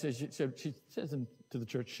starts out, she says to the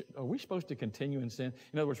church, are we supposed to continue in sin?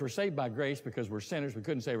 In other words, we're saved by grace because we're sinners. We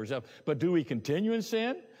couldn't save ourselves. But do we continue in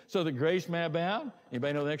sin so that grace may abound?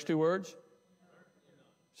 Anybody know the next two words?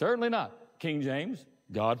 Certainly not. King James,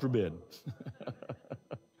 God forbid.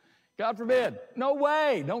 God forbid. No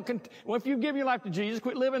way. Well, if you give your life to Jesus,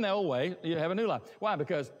 quit living the old way. You have a new life. Why?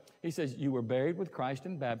 Because he says you were buried with Christ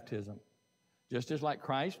in baptism. Just as like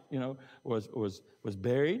Christ, was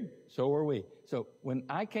buried, so were we. So when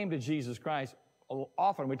I came to Jesus Christ,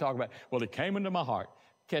 often we talk about, well, he came into my heart.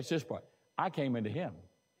 Catch this part. I came into him.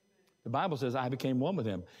 The Bible says I became one with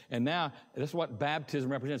him. And now, that's what baptism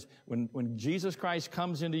represents. When Jesus Christ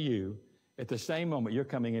comes into you, at the same moment, you're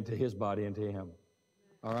coming into his body, into him.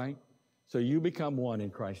 All right? So you become one in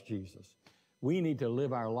Christ Jesus. We need to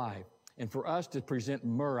live our life. And for us to present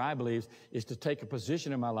myrrh, I believe, is to take a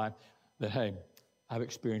position in my life that, hey, I've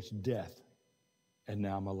experienced death, and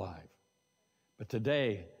now I'm alive. But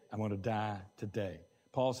today, I'm going to die today.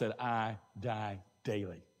 Paul said, I die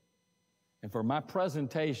daily. And for my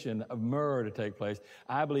presentation of myrrh to take place,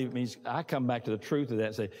 I believe it means I come back to the truth of that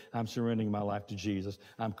and say, I'm surrendering my life to Jesus.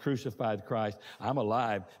 I'm crucified to Christ. I'm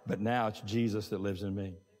alive, but now it's Jesus that lives in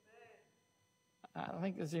me. I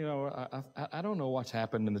think it's, I don't know what's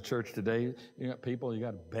happened in the church today. People, you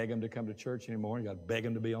got to beg them to come to church anymore. You got to beg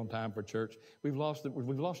them to be on time for church. We've lost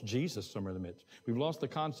Jesus somewhere in the midst. We've lost the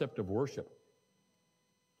concept of worship.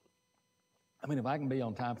 I mean, if I can be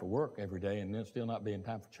on time for work every day and then still not be in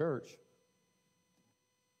time for church.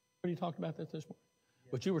 What you talked about this morning?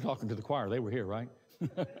 But you were talking to the choir. They were here, right?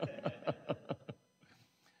 But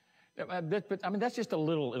I mean, that's just a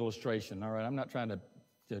little illustration, all right? I'm not trying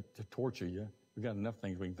to torture you. We've got enough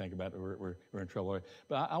things we can think about that we're in trouble with.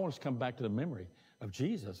 But I want us to come back to the memory of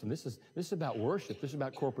Jesus. And this is about worship. This is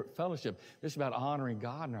about corporate fellowship. This is about honoring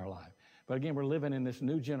God in our life. But again, we're living in this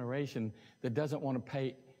new generation that doesn't want to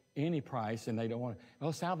pay any price, and they don't want to,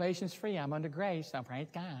 oh, salvation's free. I'm under grace. So praise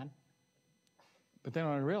God. But then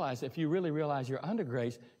I realize, if you really realize you're under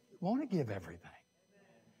grace, you want to give everything.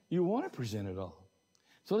 You want to present it all.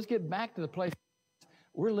 So let's get back to the place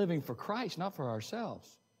we're living for Christ, not for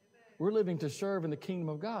ourselves. We're living to serve in the kingdom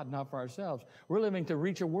of God, not for ourselves. We're living to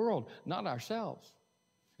reach a world, not ourselves.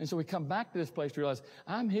 And so we come back to this place to realize,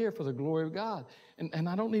 I'm here for the glory of God. And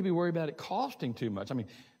I don't need to be worried about it costing too much. I mean,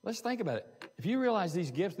 Let's think about it. If you realize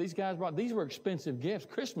these gifts these guys brought, these were expensive gifts.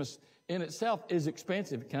 Christmas in itself is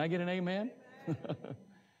expensive. Can I get an amen?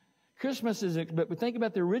 Christmas is, but think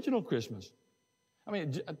about the original Christmas. I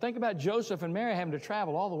mean, think about Joseph and Mary having to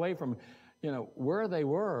travel all the way from, where they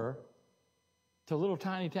were to a little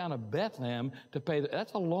tiny town of Bethlehem to pay.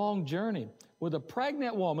 That's a long journey with a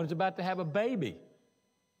pregnant woman who's about to have a baby.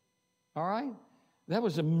 All right? That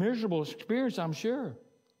was a miserable experience, I'm sure.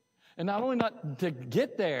 And not only not to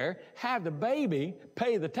get there, have the baby,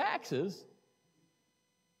 pay the taxes,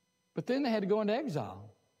 but then they had to go into exile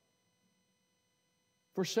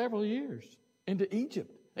for several years into Egypt.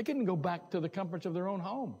 They couldn't go back to the comforts of their own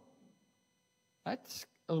home. That's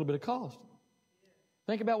a little bit of cost.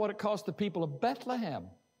 Think about what it cost the people of Bethlehem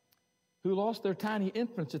who lost their tiny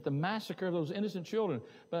infants at the massacre of those innocent children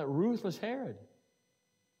by that ruthless Herod.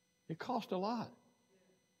 It cost a lot.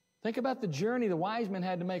 Think about the journey the wise men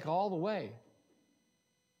had to make all the way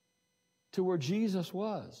to where Jesus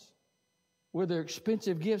was, with their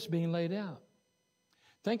expensive gifts being laid out.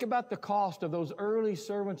 Think about the cost of those early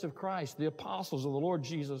servants of Christ, the apostles of the Lord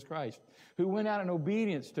Jesus Christ, who went out in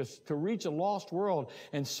obedience to reach a lost world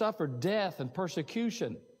and suffered death and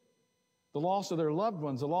persecution, the loss of their loved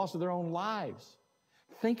ones, the loss of their own lives.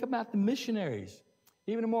 Think about the missionaries,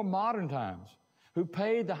 even in more modern times, who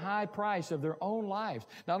paid the high price of their own lives.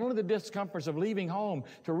 Not only the discomforts of leaving home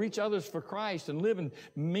to reach others for Christ and live in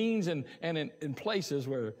means and in places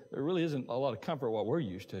where there really isn't a lot of comfort what we're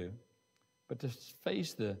used to, but to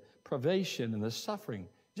face the privation and the suffering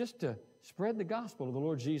just to spread the gospel of the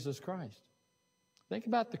Lord Jesus Christ. Think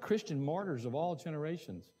about the Christian martyrs of all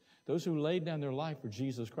generations, those who laid down their life for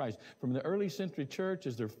Jesus Christ. From the early century church,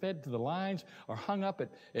 as they're fed to the lions or hung up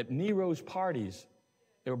at Nero's parties,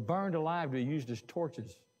 they were burned alive to be used as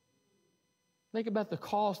torches. Think about the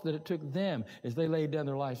cost that it took them as they laid down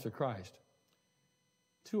their lives for Christ.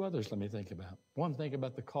 Two others let me think about. One, think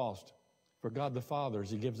about the cost for God the Father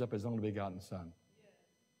as He gives up His only begotten Son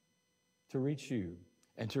to reach you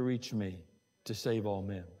and to reach me, to save all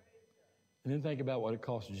men. And then think about what it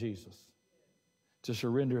cost Jesus to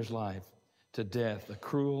surrender His life to death, a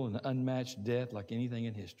cruel and unmatched death like anything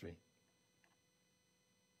in history.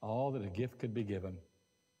 All that a gift could be given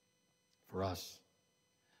for us.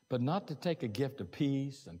 But not to take a gift of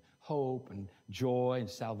peace and hope and joy and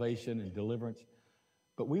salvation and deliverance,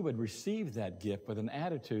 but we would receive that gift with an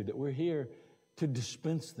attitude that we're here to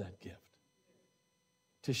dispense that gift,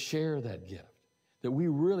 to share that gift, that we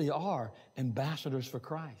really are ambassadors for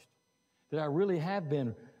Christ, that I really have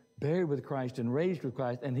been buried with Christ and raised with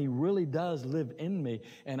Christ, and He really does live in me,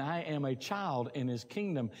 and I am a child in His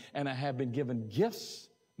kingdom, and I have been given gifts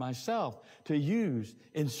myself to use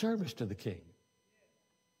in service to the King.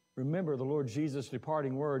 Remember the Lord Jesus'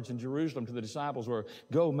 departing words in Jerusalem to the disciples were,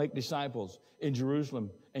 "Go make disciples in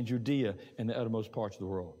Jerusalem and Judea and the uttermost parts of the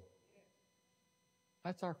world."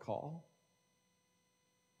 That's our call.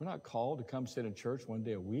 We're not called to come sit in church one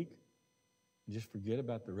day a week and just forget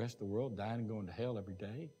about the rest of the world dying and going to hell every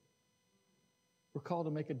day. We're called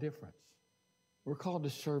to make a difference. We're called to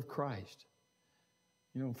serve Christ.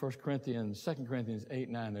 In 2 Corinthians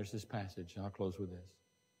 8:9, there's this passage, and I'll close with this.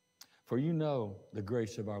 For you know the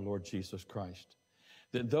grace of our Lord Jesus Christ,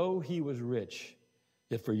 that though He was rich,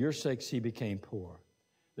 yet for your sakes He became poor,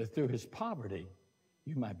 that through His poverty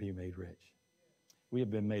you might be made rich. We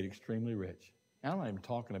have been made extremely rich. And I'm not even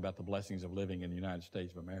talking about the blessings of living in the United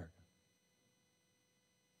States of America.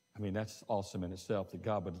 I mean, that's awesome in itself, that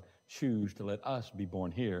God would choose to let us be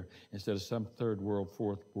born here instead of some third world,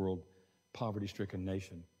 fourth world, poverty-stricken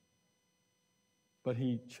nation. But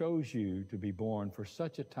He chose you to be born for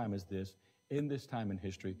such a time as this, in this time in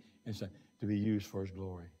history, and to be used for His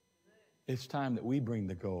glory. It's time that we bring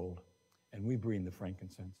the gold, and we bring the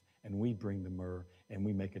frankincense, and we bring the myrrh, and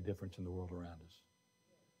we make a difference in the world around us.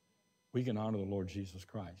 We can honor the Lord Jesus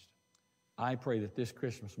Christ. I pray that this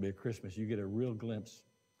Christmas will be a Christmas you get a real glimpse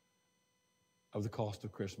of the cost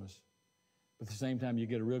of Christmas. But at the same time, you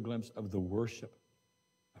get a real glimpse of the worship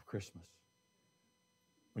of Christmas.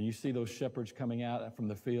 When you see those shepherds coming out from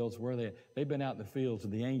the fields, they've been out in the fields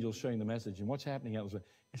and the angels sharing the message. And what's happening out there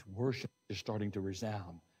is worship is starting to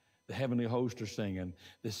resound. The heavenly hosts are singing.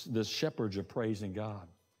 The shepherds are praising God.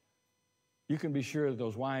 You can be sure that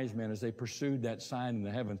those wise men, as they pursued that sign in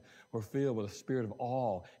the heavens, were filled with a spirit of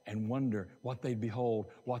awe and wonder what they'd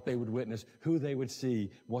behold, what they would witness, who they would see,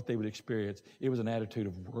 what they would experience. It was an attitude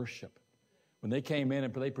of worship. When they came in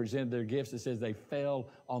and they presented their gifts, it says they fell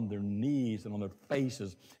on their knees and on their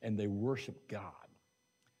faces and they worshiped God.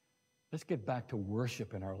 Let's get back to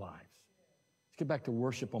worship in our lives. Let's get back to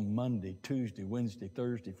worship on Monday, Tuesday, Wednesday,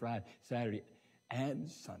 Thursday, Friday, Saturday,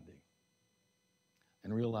 and Sunday.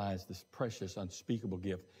 and realize this precious, unspeakable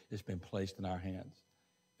gift has been placed in our hands,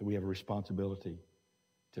 that we have a responsibility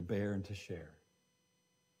to bear and to share.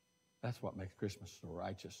 That's what makes Christmas so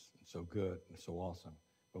righteous and so good and so awesome,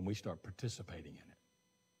 when we start participating in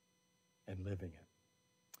it and living it.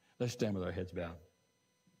 Let's stand with our heads bowed.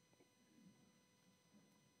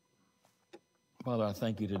 Father, I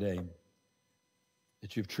thank you today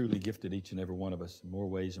that you've truly gifted each and every one of us in more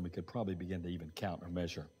ways than we could probably begin to even count or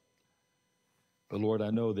measure. But Lord, I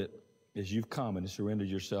know that as you've come and surrendered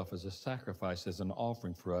yourself as a sacrifice, as an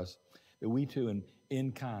offering for us, that we too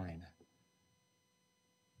in kind,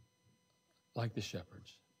 like the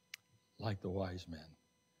shepherds, like the wise men,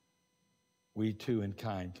 we too in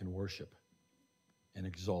kind can worship and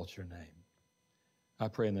exalt your name. I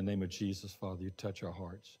pray in the name of Jesus, Father, you touch our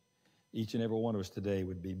hearts. Each and every one of us today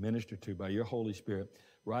would be ministered to by your Holy Spirit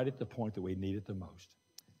right at the point that we need it the most.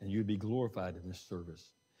 And you'd be glorified in this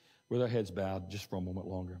service. With our heads bowed just for a moment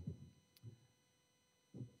longer.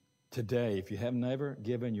 Today, if you have never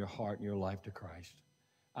given your heart and your life to Christ,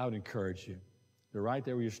 I would encourage you to right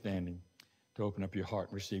there where you're standing to open up your heart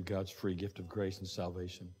and receive God's free gift of grace and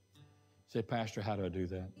salvation. Say, Pastor, how do I do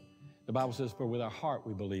that? The Bible says, for with our heart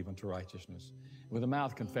we believe unto righteousness. With the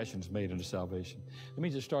mouth, confession is made unto salvation. That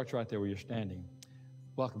means it starts right there where you're standing.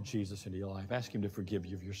 Welcome Jesus into your life. Ask him to forgive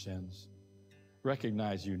you of your sins.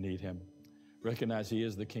 Recognize you need him. Recognize he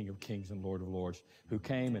is the King of kings and Lord of lords, who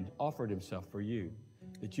came and offered himself for you,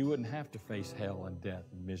 that you wouldn't have to face hell and death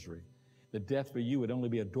and misery. That death for you would only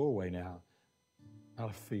be a doorway now, not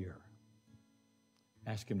a fear.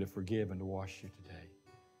 Ask him to forgive and to wash you today.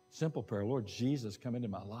 Simple prayer. Lord Jesus, come into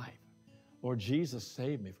my life. Lord Jesus,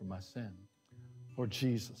 save me from my sin. Lord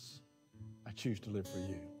Jesus, I choose to live for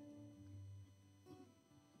you.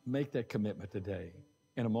 Make that commitment today.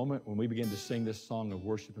 In a moment, when we begin to sing this song of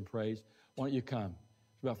worship and praise, why don't you come?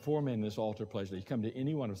 There's about 4 men in this altar place. You come to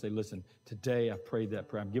any one and say, listen, today I've prayed that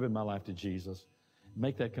prayer. I'm giving my life to Jesus.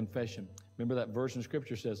 Make that confession. Remember that verse in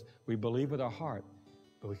Scripture says, we believe with our heart,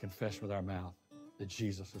 but we confess with our mouth that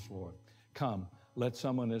Jesus is Lord. Come, let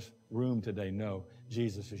someone in this room today know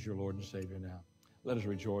Jesus is your Lord and Savior now. Let us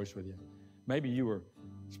rejoice with you. Maybe you were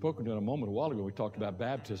spoken to in a moment a while ago. We talked about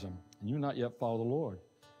baptism, and you not yet follow the Lord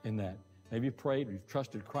in that. Maybe you've prayed, you've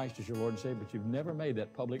trusted Christ as your Lord and Savior, but you've never made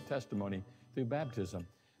that public testimony through baptism.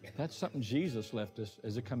 That's something Jesus left us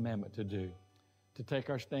as a commandment to do, to take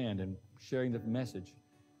our stand in sharing the message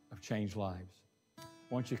of changed lives. Why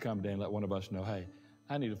don't you come today and let one of us know, hey,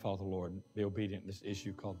 I need to follow the Lord and be obedient in this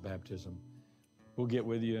issue called baptism. We'll get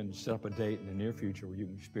with you and set up a date in the near future where you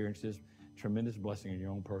can experience this tremendous blessing in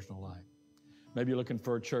your own personal life. Maybe you're looking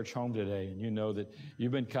for a church home today and you know that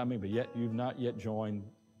you've been coming, but yet you've not yet joined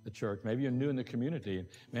the church. Maybe you're new in the community and,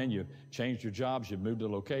 man, you've changed your jobs, you've moved to a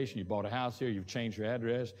location, you bought a house here, you've changed your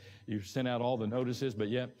address, you've sent out all the notices, but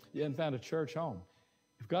yet you haven't found a church home.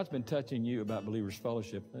 If God's been touching you about Believers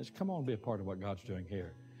Fellowship, let's come on and be a part of what God's doing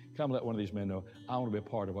here. Come let one of these men know, I want to be a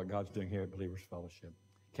part of what God's doing here at Believers Fellowship.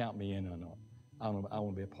 Count me in on it. I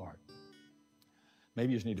want to be a part.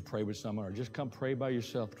 Maybe you just need to pray with someone, or just come pray by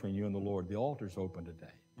yourself between you and the Lord. The altar's open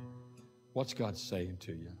today. What's God saying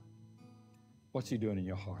to you? What's he doing in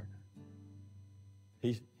your heart?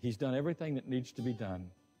 He's done everything that needs to be done.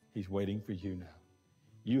 He's waiting for you now.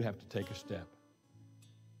 You have to take a step.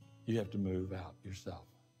 You have to move out yourself.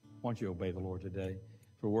 Why don't you obey the Lord today?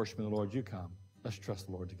 If we're worshiping the Lord, you come. Let's trust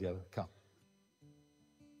the Lord together. Come.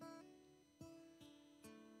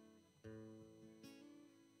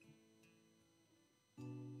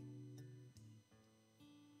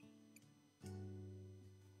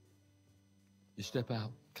 You step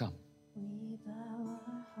out. Come. We bow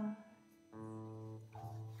our hearts,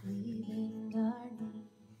 we bend our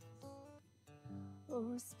knees.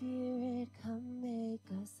 Oh, Spirit, come make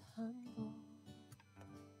us humble.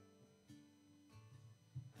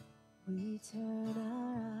 We turn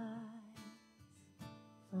our eyes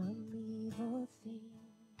from evil things.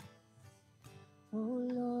 Oh,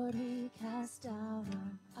 Lord, we cast out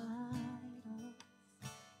our idols.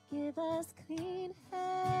 Give us clean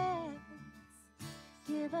hands.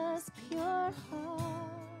 Give us pure hearts.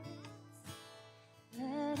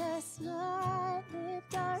 Let us not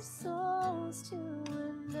lift our souls to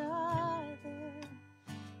another.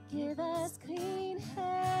 Give us clean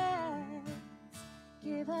hands.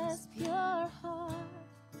 Give us pure hearts.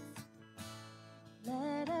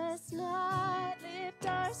 Let us not lift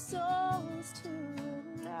our souls to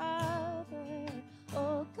another.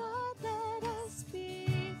 Oh God, let us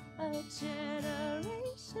be a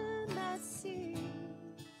generation that seeks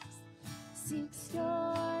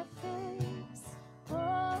your face,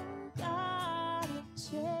 oh God of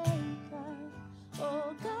Jacob.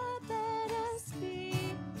 Oh God, let us be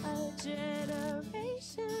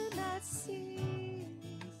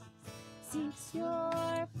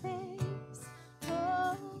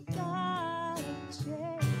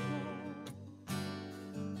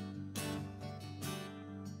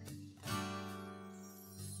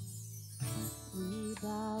bow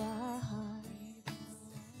our hearts,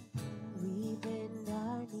 we bend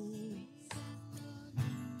our knees.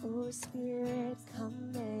 Oh, Spirit,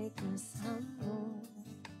 come make us humble.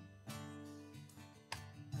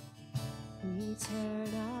 We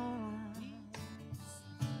turn our eyes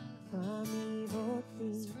from evil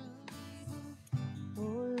things.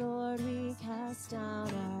 Oh, Lord, we cast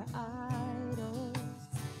down our idols.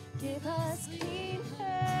 Give us clean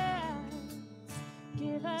hands,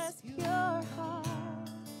 give us pure hearts.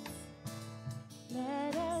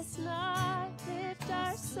 Let us not lift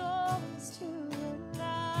our souls to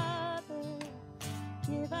another.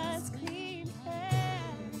 Give us clean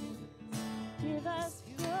hands, give us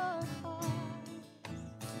pure hearts.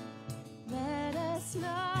 Let us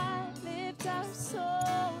not lift our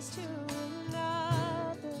souls to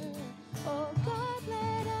another. Oh God,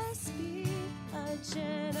 let us be a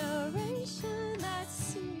generation that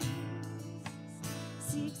seeks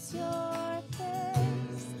your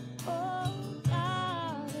face. Oh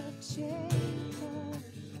God of Jacob,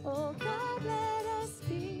 oh God, let us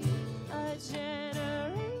be a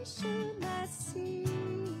generation that seeks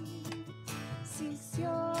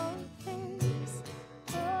your face.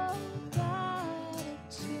 Oh God of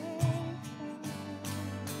Jacob.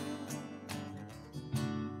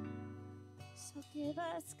 So give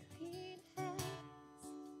us clean hands,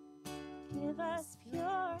 give us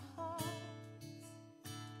pure hearts.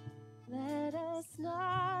 Let us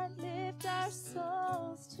not lift our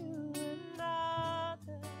souls to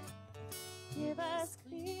another. Give us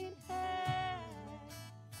clean hands,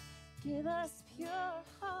 give us pure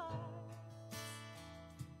hearts.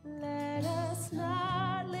 Let us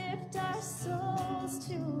not lift our souls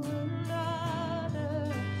to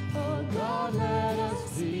another. Oh God, let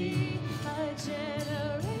us be a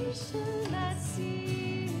generation that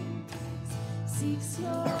seeks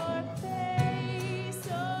your face.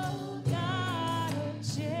 Oh God of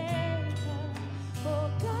Jacob,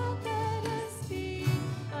 oh God, let us be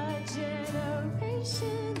a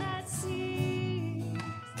generation that seeks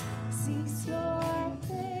your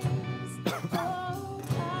face. Oh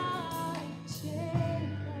God of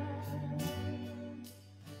Jacob.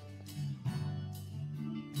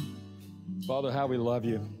 Father, how we love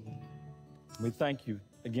you. We thank you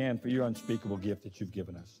again for your unspeakable gift that you've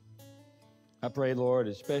given us. I pray, Lord,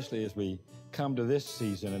 especially as we come to this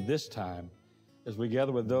season and this time, as we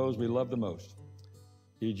gather with those we love the most,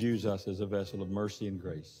 you'd use us as a vessel of mercy and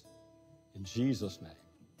grace. In Jesus' name.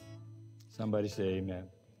 Somebody say amen.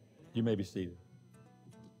 You may be seated.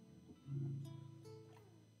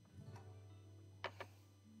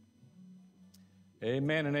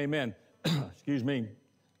 Amen and amen. Excuse me.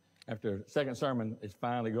 After second sermon, it's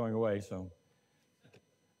finally going away, so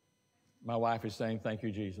my wife is saying, thank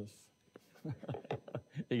you, Jesus.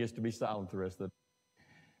 He gets to be silent the rest of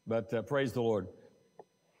the day. But praise the Lord.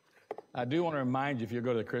 I do want to remind you, if you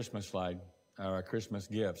go to the Christmas slide, our Christmas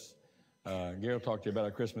gifts, Gary will talk to you about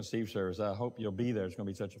our Christmas Eve service. I hope you'll be there. It's going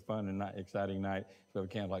to be such a fun and exciting night. We have a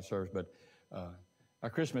candlelight service. But our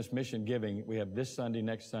Christmas mission giving, we have this Sunday,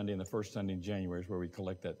 next Sunday, and the first Sunday in January is where we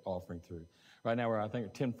collect that offering through. Right now, we're, I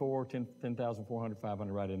think, 10,400,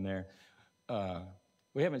 500 right in there.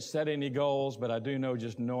 We haven't set any goals, but I do know,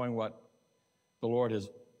 just knowing what the Lord has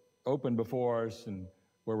opened before us and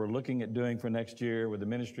where we're looking at doing for next year with the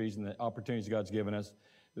ministries and the opportunities God's given us,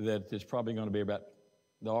 that it's probably going to be about,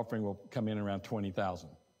 the offering will come in around 20,000.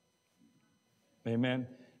 Amen?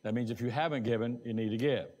 That means if you haven't given, you need to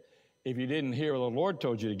give. If you didn't hear what the Lord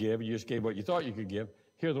told you to give, you just gave what you thought you could give,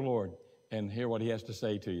 hear the Lord and hear what he has to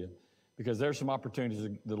say to you. Because there's some opportunities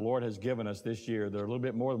that the Lord has given us this year that are a little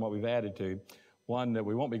bit more than what we've added to. One, that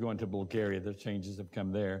we won't be going to Bulgaria. The changes have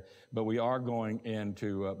come there. But we are going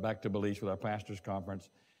into back to Belize with our pastors' conference,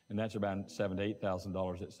 and that's about $7,000 to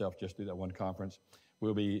 $8,000 itself just through that one conference.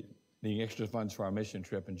 We'll be needing extra funds for our mission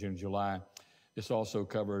trip in June, July. This also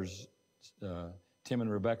covers Tim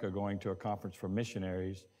and Rebecca going to a conference for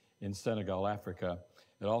missionaries in Senegal, Africa.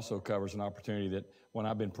 It also covers an opportunity that one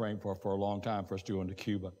I've been praying for a long time for us to go into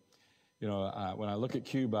Cuba. You know, when I look at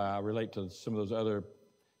Cuba, I relate to some of those other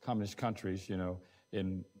communist countries, you know,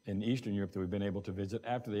 in Eastern Europe that we've been able to visit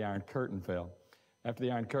after the Iron Curtain fell. After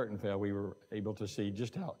the Iron Curtain fell, we were able to see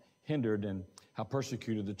just how hindered and how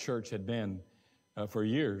persecuted the church had been for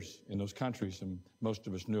years in those countries, and most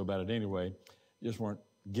of us knew about it anyway. Just weren't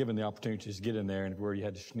given the opportunities to get in there, and where you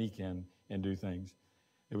had to sneak in and do things.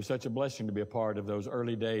 It was such a blessing to be a part of those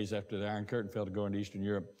early days after the Iron Curtain fell to go into Eastern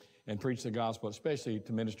Europe and preach the gospel, especially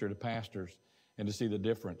to minister to pastors and to see the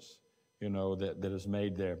difference, you know, that is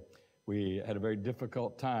made there. We had a very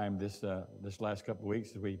difficult time this last couple of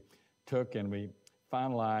weeks as we took and we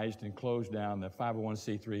finalized and closed down the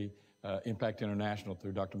 501c3 Impact International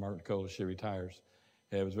through Dr. Margaret Cole as she retires.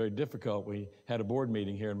 It was very difficult. We had a board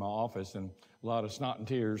meeting here in my office, and a lot of snot and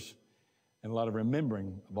tears and a lot of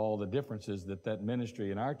remembering of all the differences that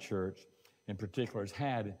ministry in our church in particular has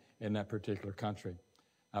had in that particular country.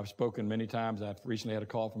 I've spoken many times. I've recently had a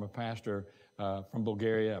call from a pastor from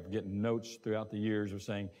Bulgaria. I've gotten notes throughout the years of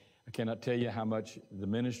saying, I cannot tell you how much the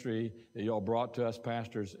ministry that you all brought to us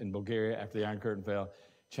pastors in Bulgaria after the Iron Curtain fell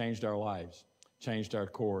changed our lives, changed our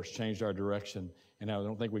course, changed our direction. And I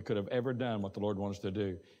don't think we could have ever done what the Lord wants us to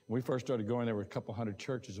do. When we first started going, there were a couple hundred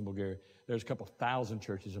churches in Bulgaria. There's a couple thousand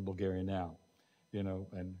churches in Bulgaria now, you know.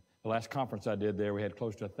 And the last conference I did there, we had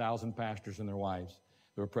close to 1,000 pastors and their wives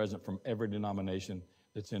that were present from every denomination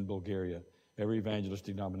that's in Bulgaria, every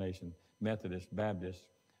evangelistic denomination, Methodist, Baptist,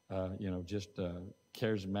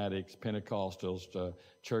 Charismatics, Pentecostals,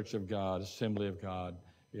 Church of God, Assembly of God,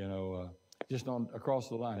 just across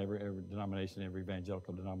the line, every denomination, every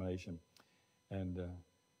evangelical denomination. And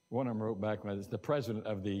one of them wrote back, the president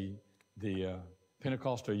of the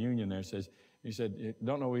Pentecostal Union there he said,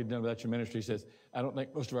 don't know what you've done about your ministry. He says, I don't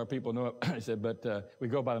think most of our people know it. He said, but we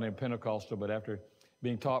go by the name Pentecostal, but after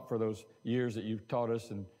being taught for those years that you've taught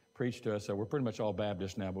us and preached to us, so we're pretty much all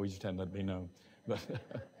Baptists now, but we just haven't let it be known. But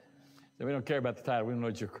so we don't care about the title. We don't know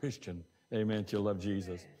that you're a Christian. Amen, that you love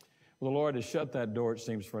Jesus. Well, the Lord has shut that door, it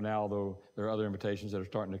seems, for now, though there are other invitations that are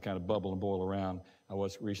starting to kind of bubble and boil around. I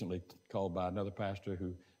was recently called by another pastor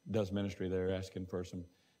who does ministry there, asking for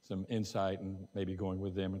some insight and maybe going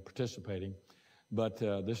with them and participating. But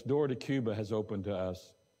this door to Cuba has opened to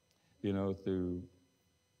us, through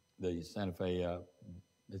the San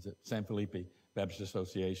Felipe Baptist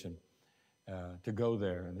Association, to go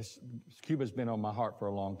there. And Cuba's been on my heart for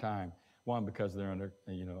a long time. One, because they're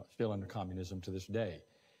still under communism to this day.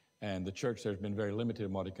 And the church there's been very limited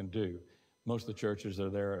in what it can do. Most of the churches that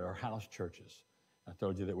are there are house churches. I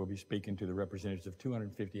told you that we'll be speaking to the representatives of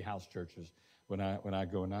 250 house churches when I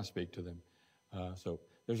go and I speak to them. So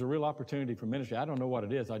there's a real opportunity for ministry. I don't know what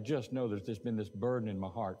it is. I just know there's just been this burden in my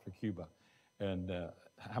heart for Cuba. And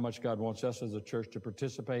how much God wants us as a church to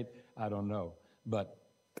participate, I don't know. But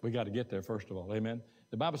we got to get there, first of all. Amen?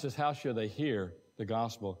 The Bible says, how shall they hear the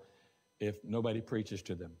gospel if nobody preaches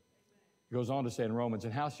to them? It goes on to say in Romans,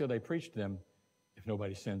 and how shall they preach to them if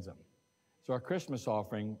nobody sends them? So our Christmas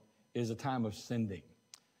offering is a time of sending.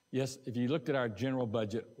 Yes, if you looked at our general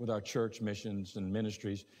budget with our church missions and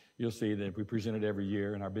ministries, you'll see that if we present it every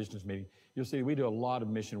year in our business meeting, you'll see we do a lot of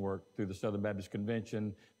mission work through the Southern Baptist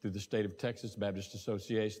Convention, through the State of Texas Baptist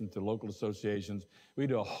Association, through local associations. We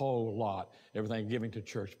do a whole lot, everything giving to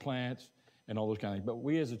church plants and all those kind of things. But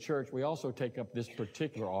we as a church, we also take up this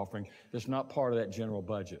particular offering that's not part of that general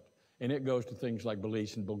budget. And it goes to things like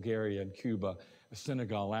Belize and Bulgaria and Cuba,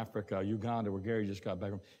 Senegal, Africa, Uganda, where Gary just got back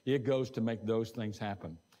from. It goes to make those things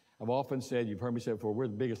happen. I've often said, you've heard me say before, we're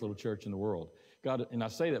the biggest little church in the world. God, and I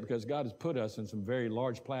say that because God has put us in some very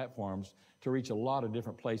large platforms to reach a lot of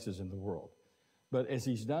different places in the world. But as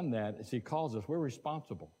He's done that, as He calls us, we're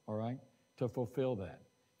responsible, all right, to fulfill that.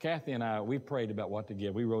 Kathy and I, we prayed about what to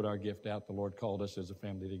give. We wrote our gift out. The Lord called us as a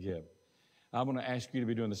family to give. I'm going to ask you to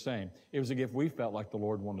be doing the same. It was a gift we felt like the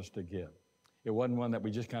Lord wanted us to give. It wasn't one that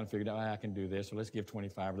we just kind of figured out, I can do this, or let's give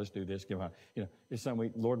 25, or let's do this. It's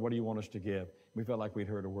something Lord, what do you want us to give? We felt like we'd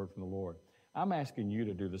heard a word from the Lord. I'm asking you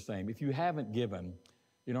to do the same. If you haven't given,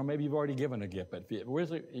 maybe you've already given a gift, but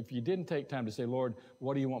if you didn't take time to say, Lord,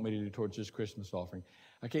 what do you want me to do towards this Christmas offering?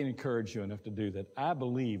 I can't encourage you enough to do that. I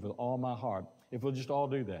believe with all my heart, if we'll just all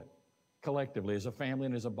do that, collectively, as a family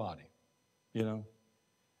and as a body,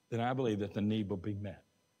 then I believe that the need will be met.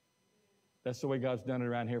 That's the way God's done it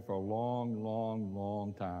around here for a long, long,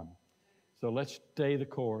 long time. So let's stay the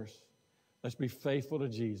course. Let's be faithful to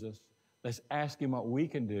Jesus. Let's ask Him what we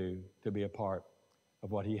can do to be a part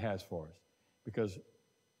of what He has for us. Because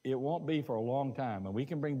it won't be for a long time. And we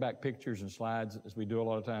can bring back pictures and slides, as we do a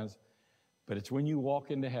lot of times. But it's when you walk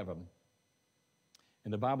into heaven.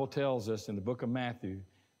 And the Bible tells us in the book of Matthew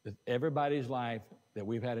that everybody's life that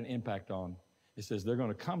we've had an impact on, it says they're going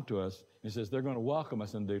to come to us, and it says they're going to welcome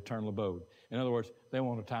us into the eternal abode. In other words, they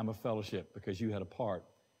want a time of fellowship because you had a part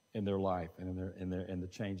in their life and in the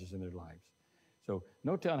changes in their lives. So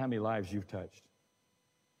no telling how many lives you've touched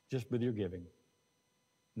just with your giving.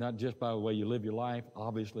 Not just by the way you live your life,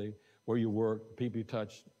 obviously, where you work, the people you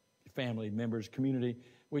touch, family, members, community.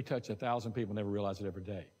 We touch 1,000 people, never realize it every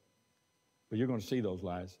day. But you're going to see those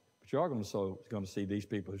lives. But you are going to see these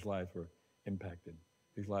people whose lives were impacted,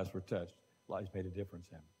 whose lives were touched. Lives made a difference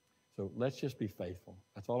in. So let's just be faithful.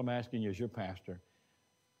 That's all I'm asking you as your pastor.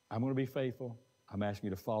 I'm going to be faithful. I'm asking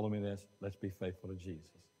you to follow me in this. Let's be faithful to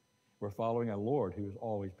Jesus. We're following a Lord who has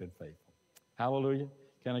always been faithful. Hallelujah.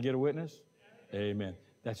 Can I get a witness? Amen.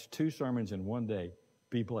 That's 2 sermons in one day.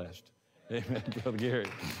 Be blessed. Amen. Brother Gary.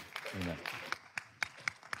 Amen.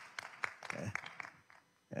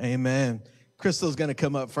 Amen. Crystal's going to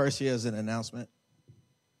come up first. She has an announcement.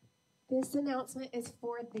 This announcement is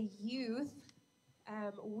for the youth.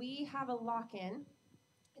 We have a lock-in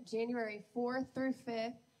January 4th through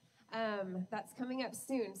 5th. That's coming up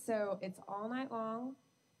soon. So it's all night long.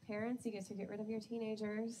 Parents, you get to get rid of your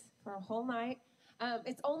teenagers for a whole night.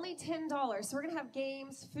 It's only $10. So we're going to have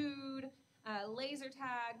games, food, laser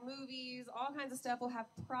tag, movies, all kinds of stuff. We'll have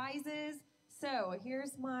prizes. So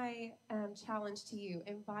here's my challenge to you.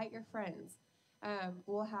 Invite your friends.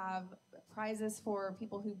 We'll have prizes for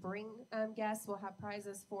people who bring guests. We'll have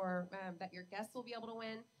prizes for that your guests will be able to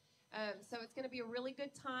win. So it's going to be a really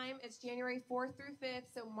good time. It's January 4th through 5th,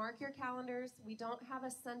 so mark your calendars. We don't have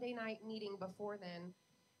a Sunday night meeting before then,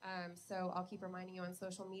 so I'll keep reminding you on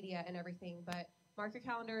social media and everything. But mark your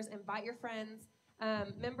calendars, invite your friends.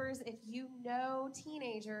 Members, if you know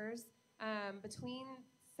teenagers between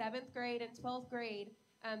 7th grade and 12th grade,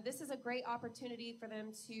 this is a great opportunity for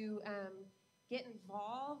them to get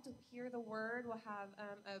involved, hear the word. We'll have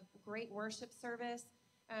a great worship service.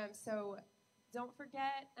 So don't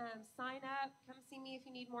forget, sign up. Come see me if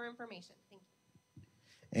you need more information. Thank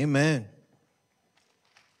you. Amen.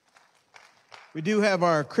 We do have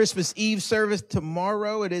our Christmas Eve service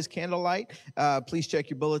tomorrow. It is candlelight. Please check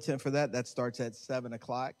your bulletin for that. That starts at 7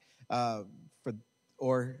 o'clock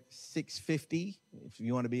or 6:50 if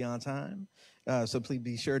you want to be on time. So please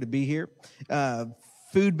be sure to be here.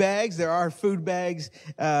 Food bags. There are food bags.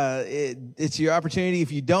 It's your opportunity.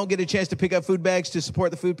 If you don't get a chance to pick up food bags to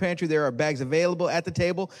support the food pantry, there are bags available at the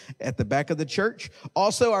table at the back of the church.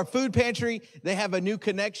 Also, our food pantry, they have a new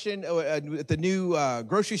connection at the new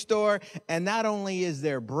grocery store. And not only is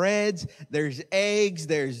there breads, there's eggs,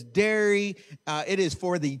 there's dairy. It is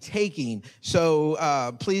for the taking.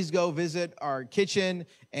 So please go visit our kitchen.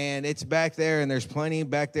 And it's back there, and there's plenty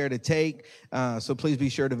back there to take. So please be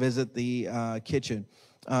sure to visit the kitchen.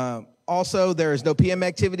 Also, there is no PM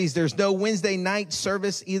activities. There's no Wednesday night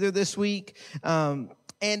service either this week. And,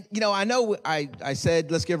 you know I said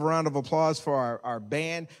let's give a round of applause for our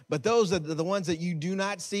band, but those are the ones that you do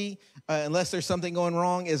not see unless there's something going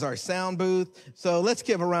wrong is our sound booth. So let's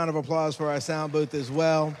give a round of applause for our sound booth as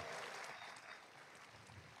well.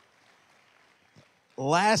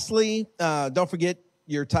 Lastly, don't forget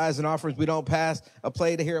your tithes and offerings. We don't pass a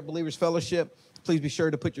plate here at Believers Fellowship. Please be sure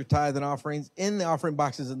to put your tithe and offerings in the offering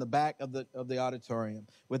boxes in the back of the auditorium.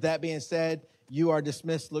 With that being said, you are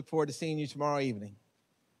dismissed. Look forward to seeing you tomorrow evening.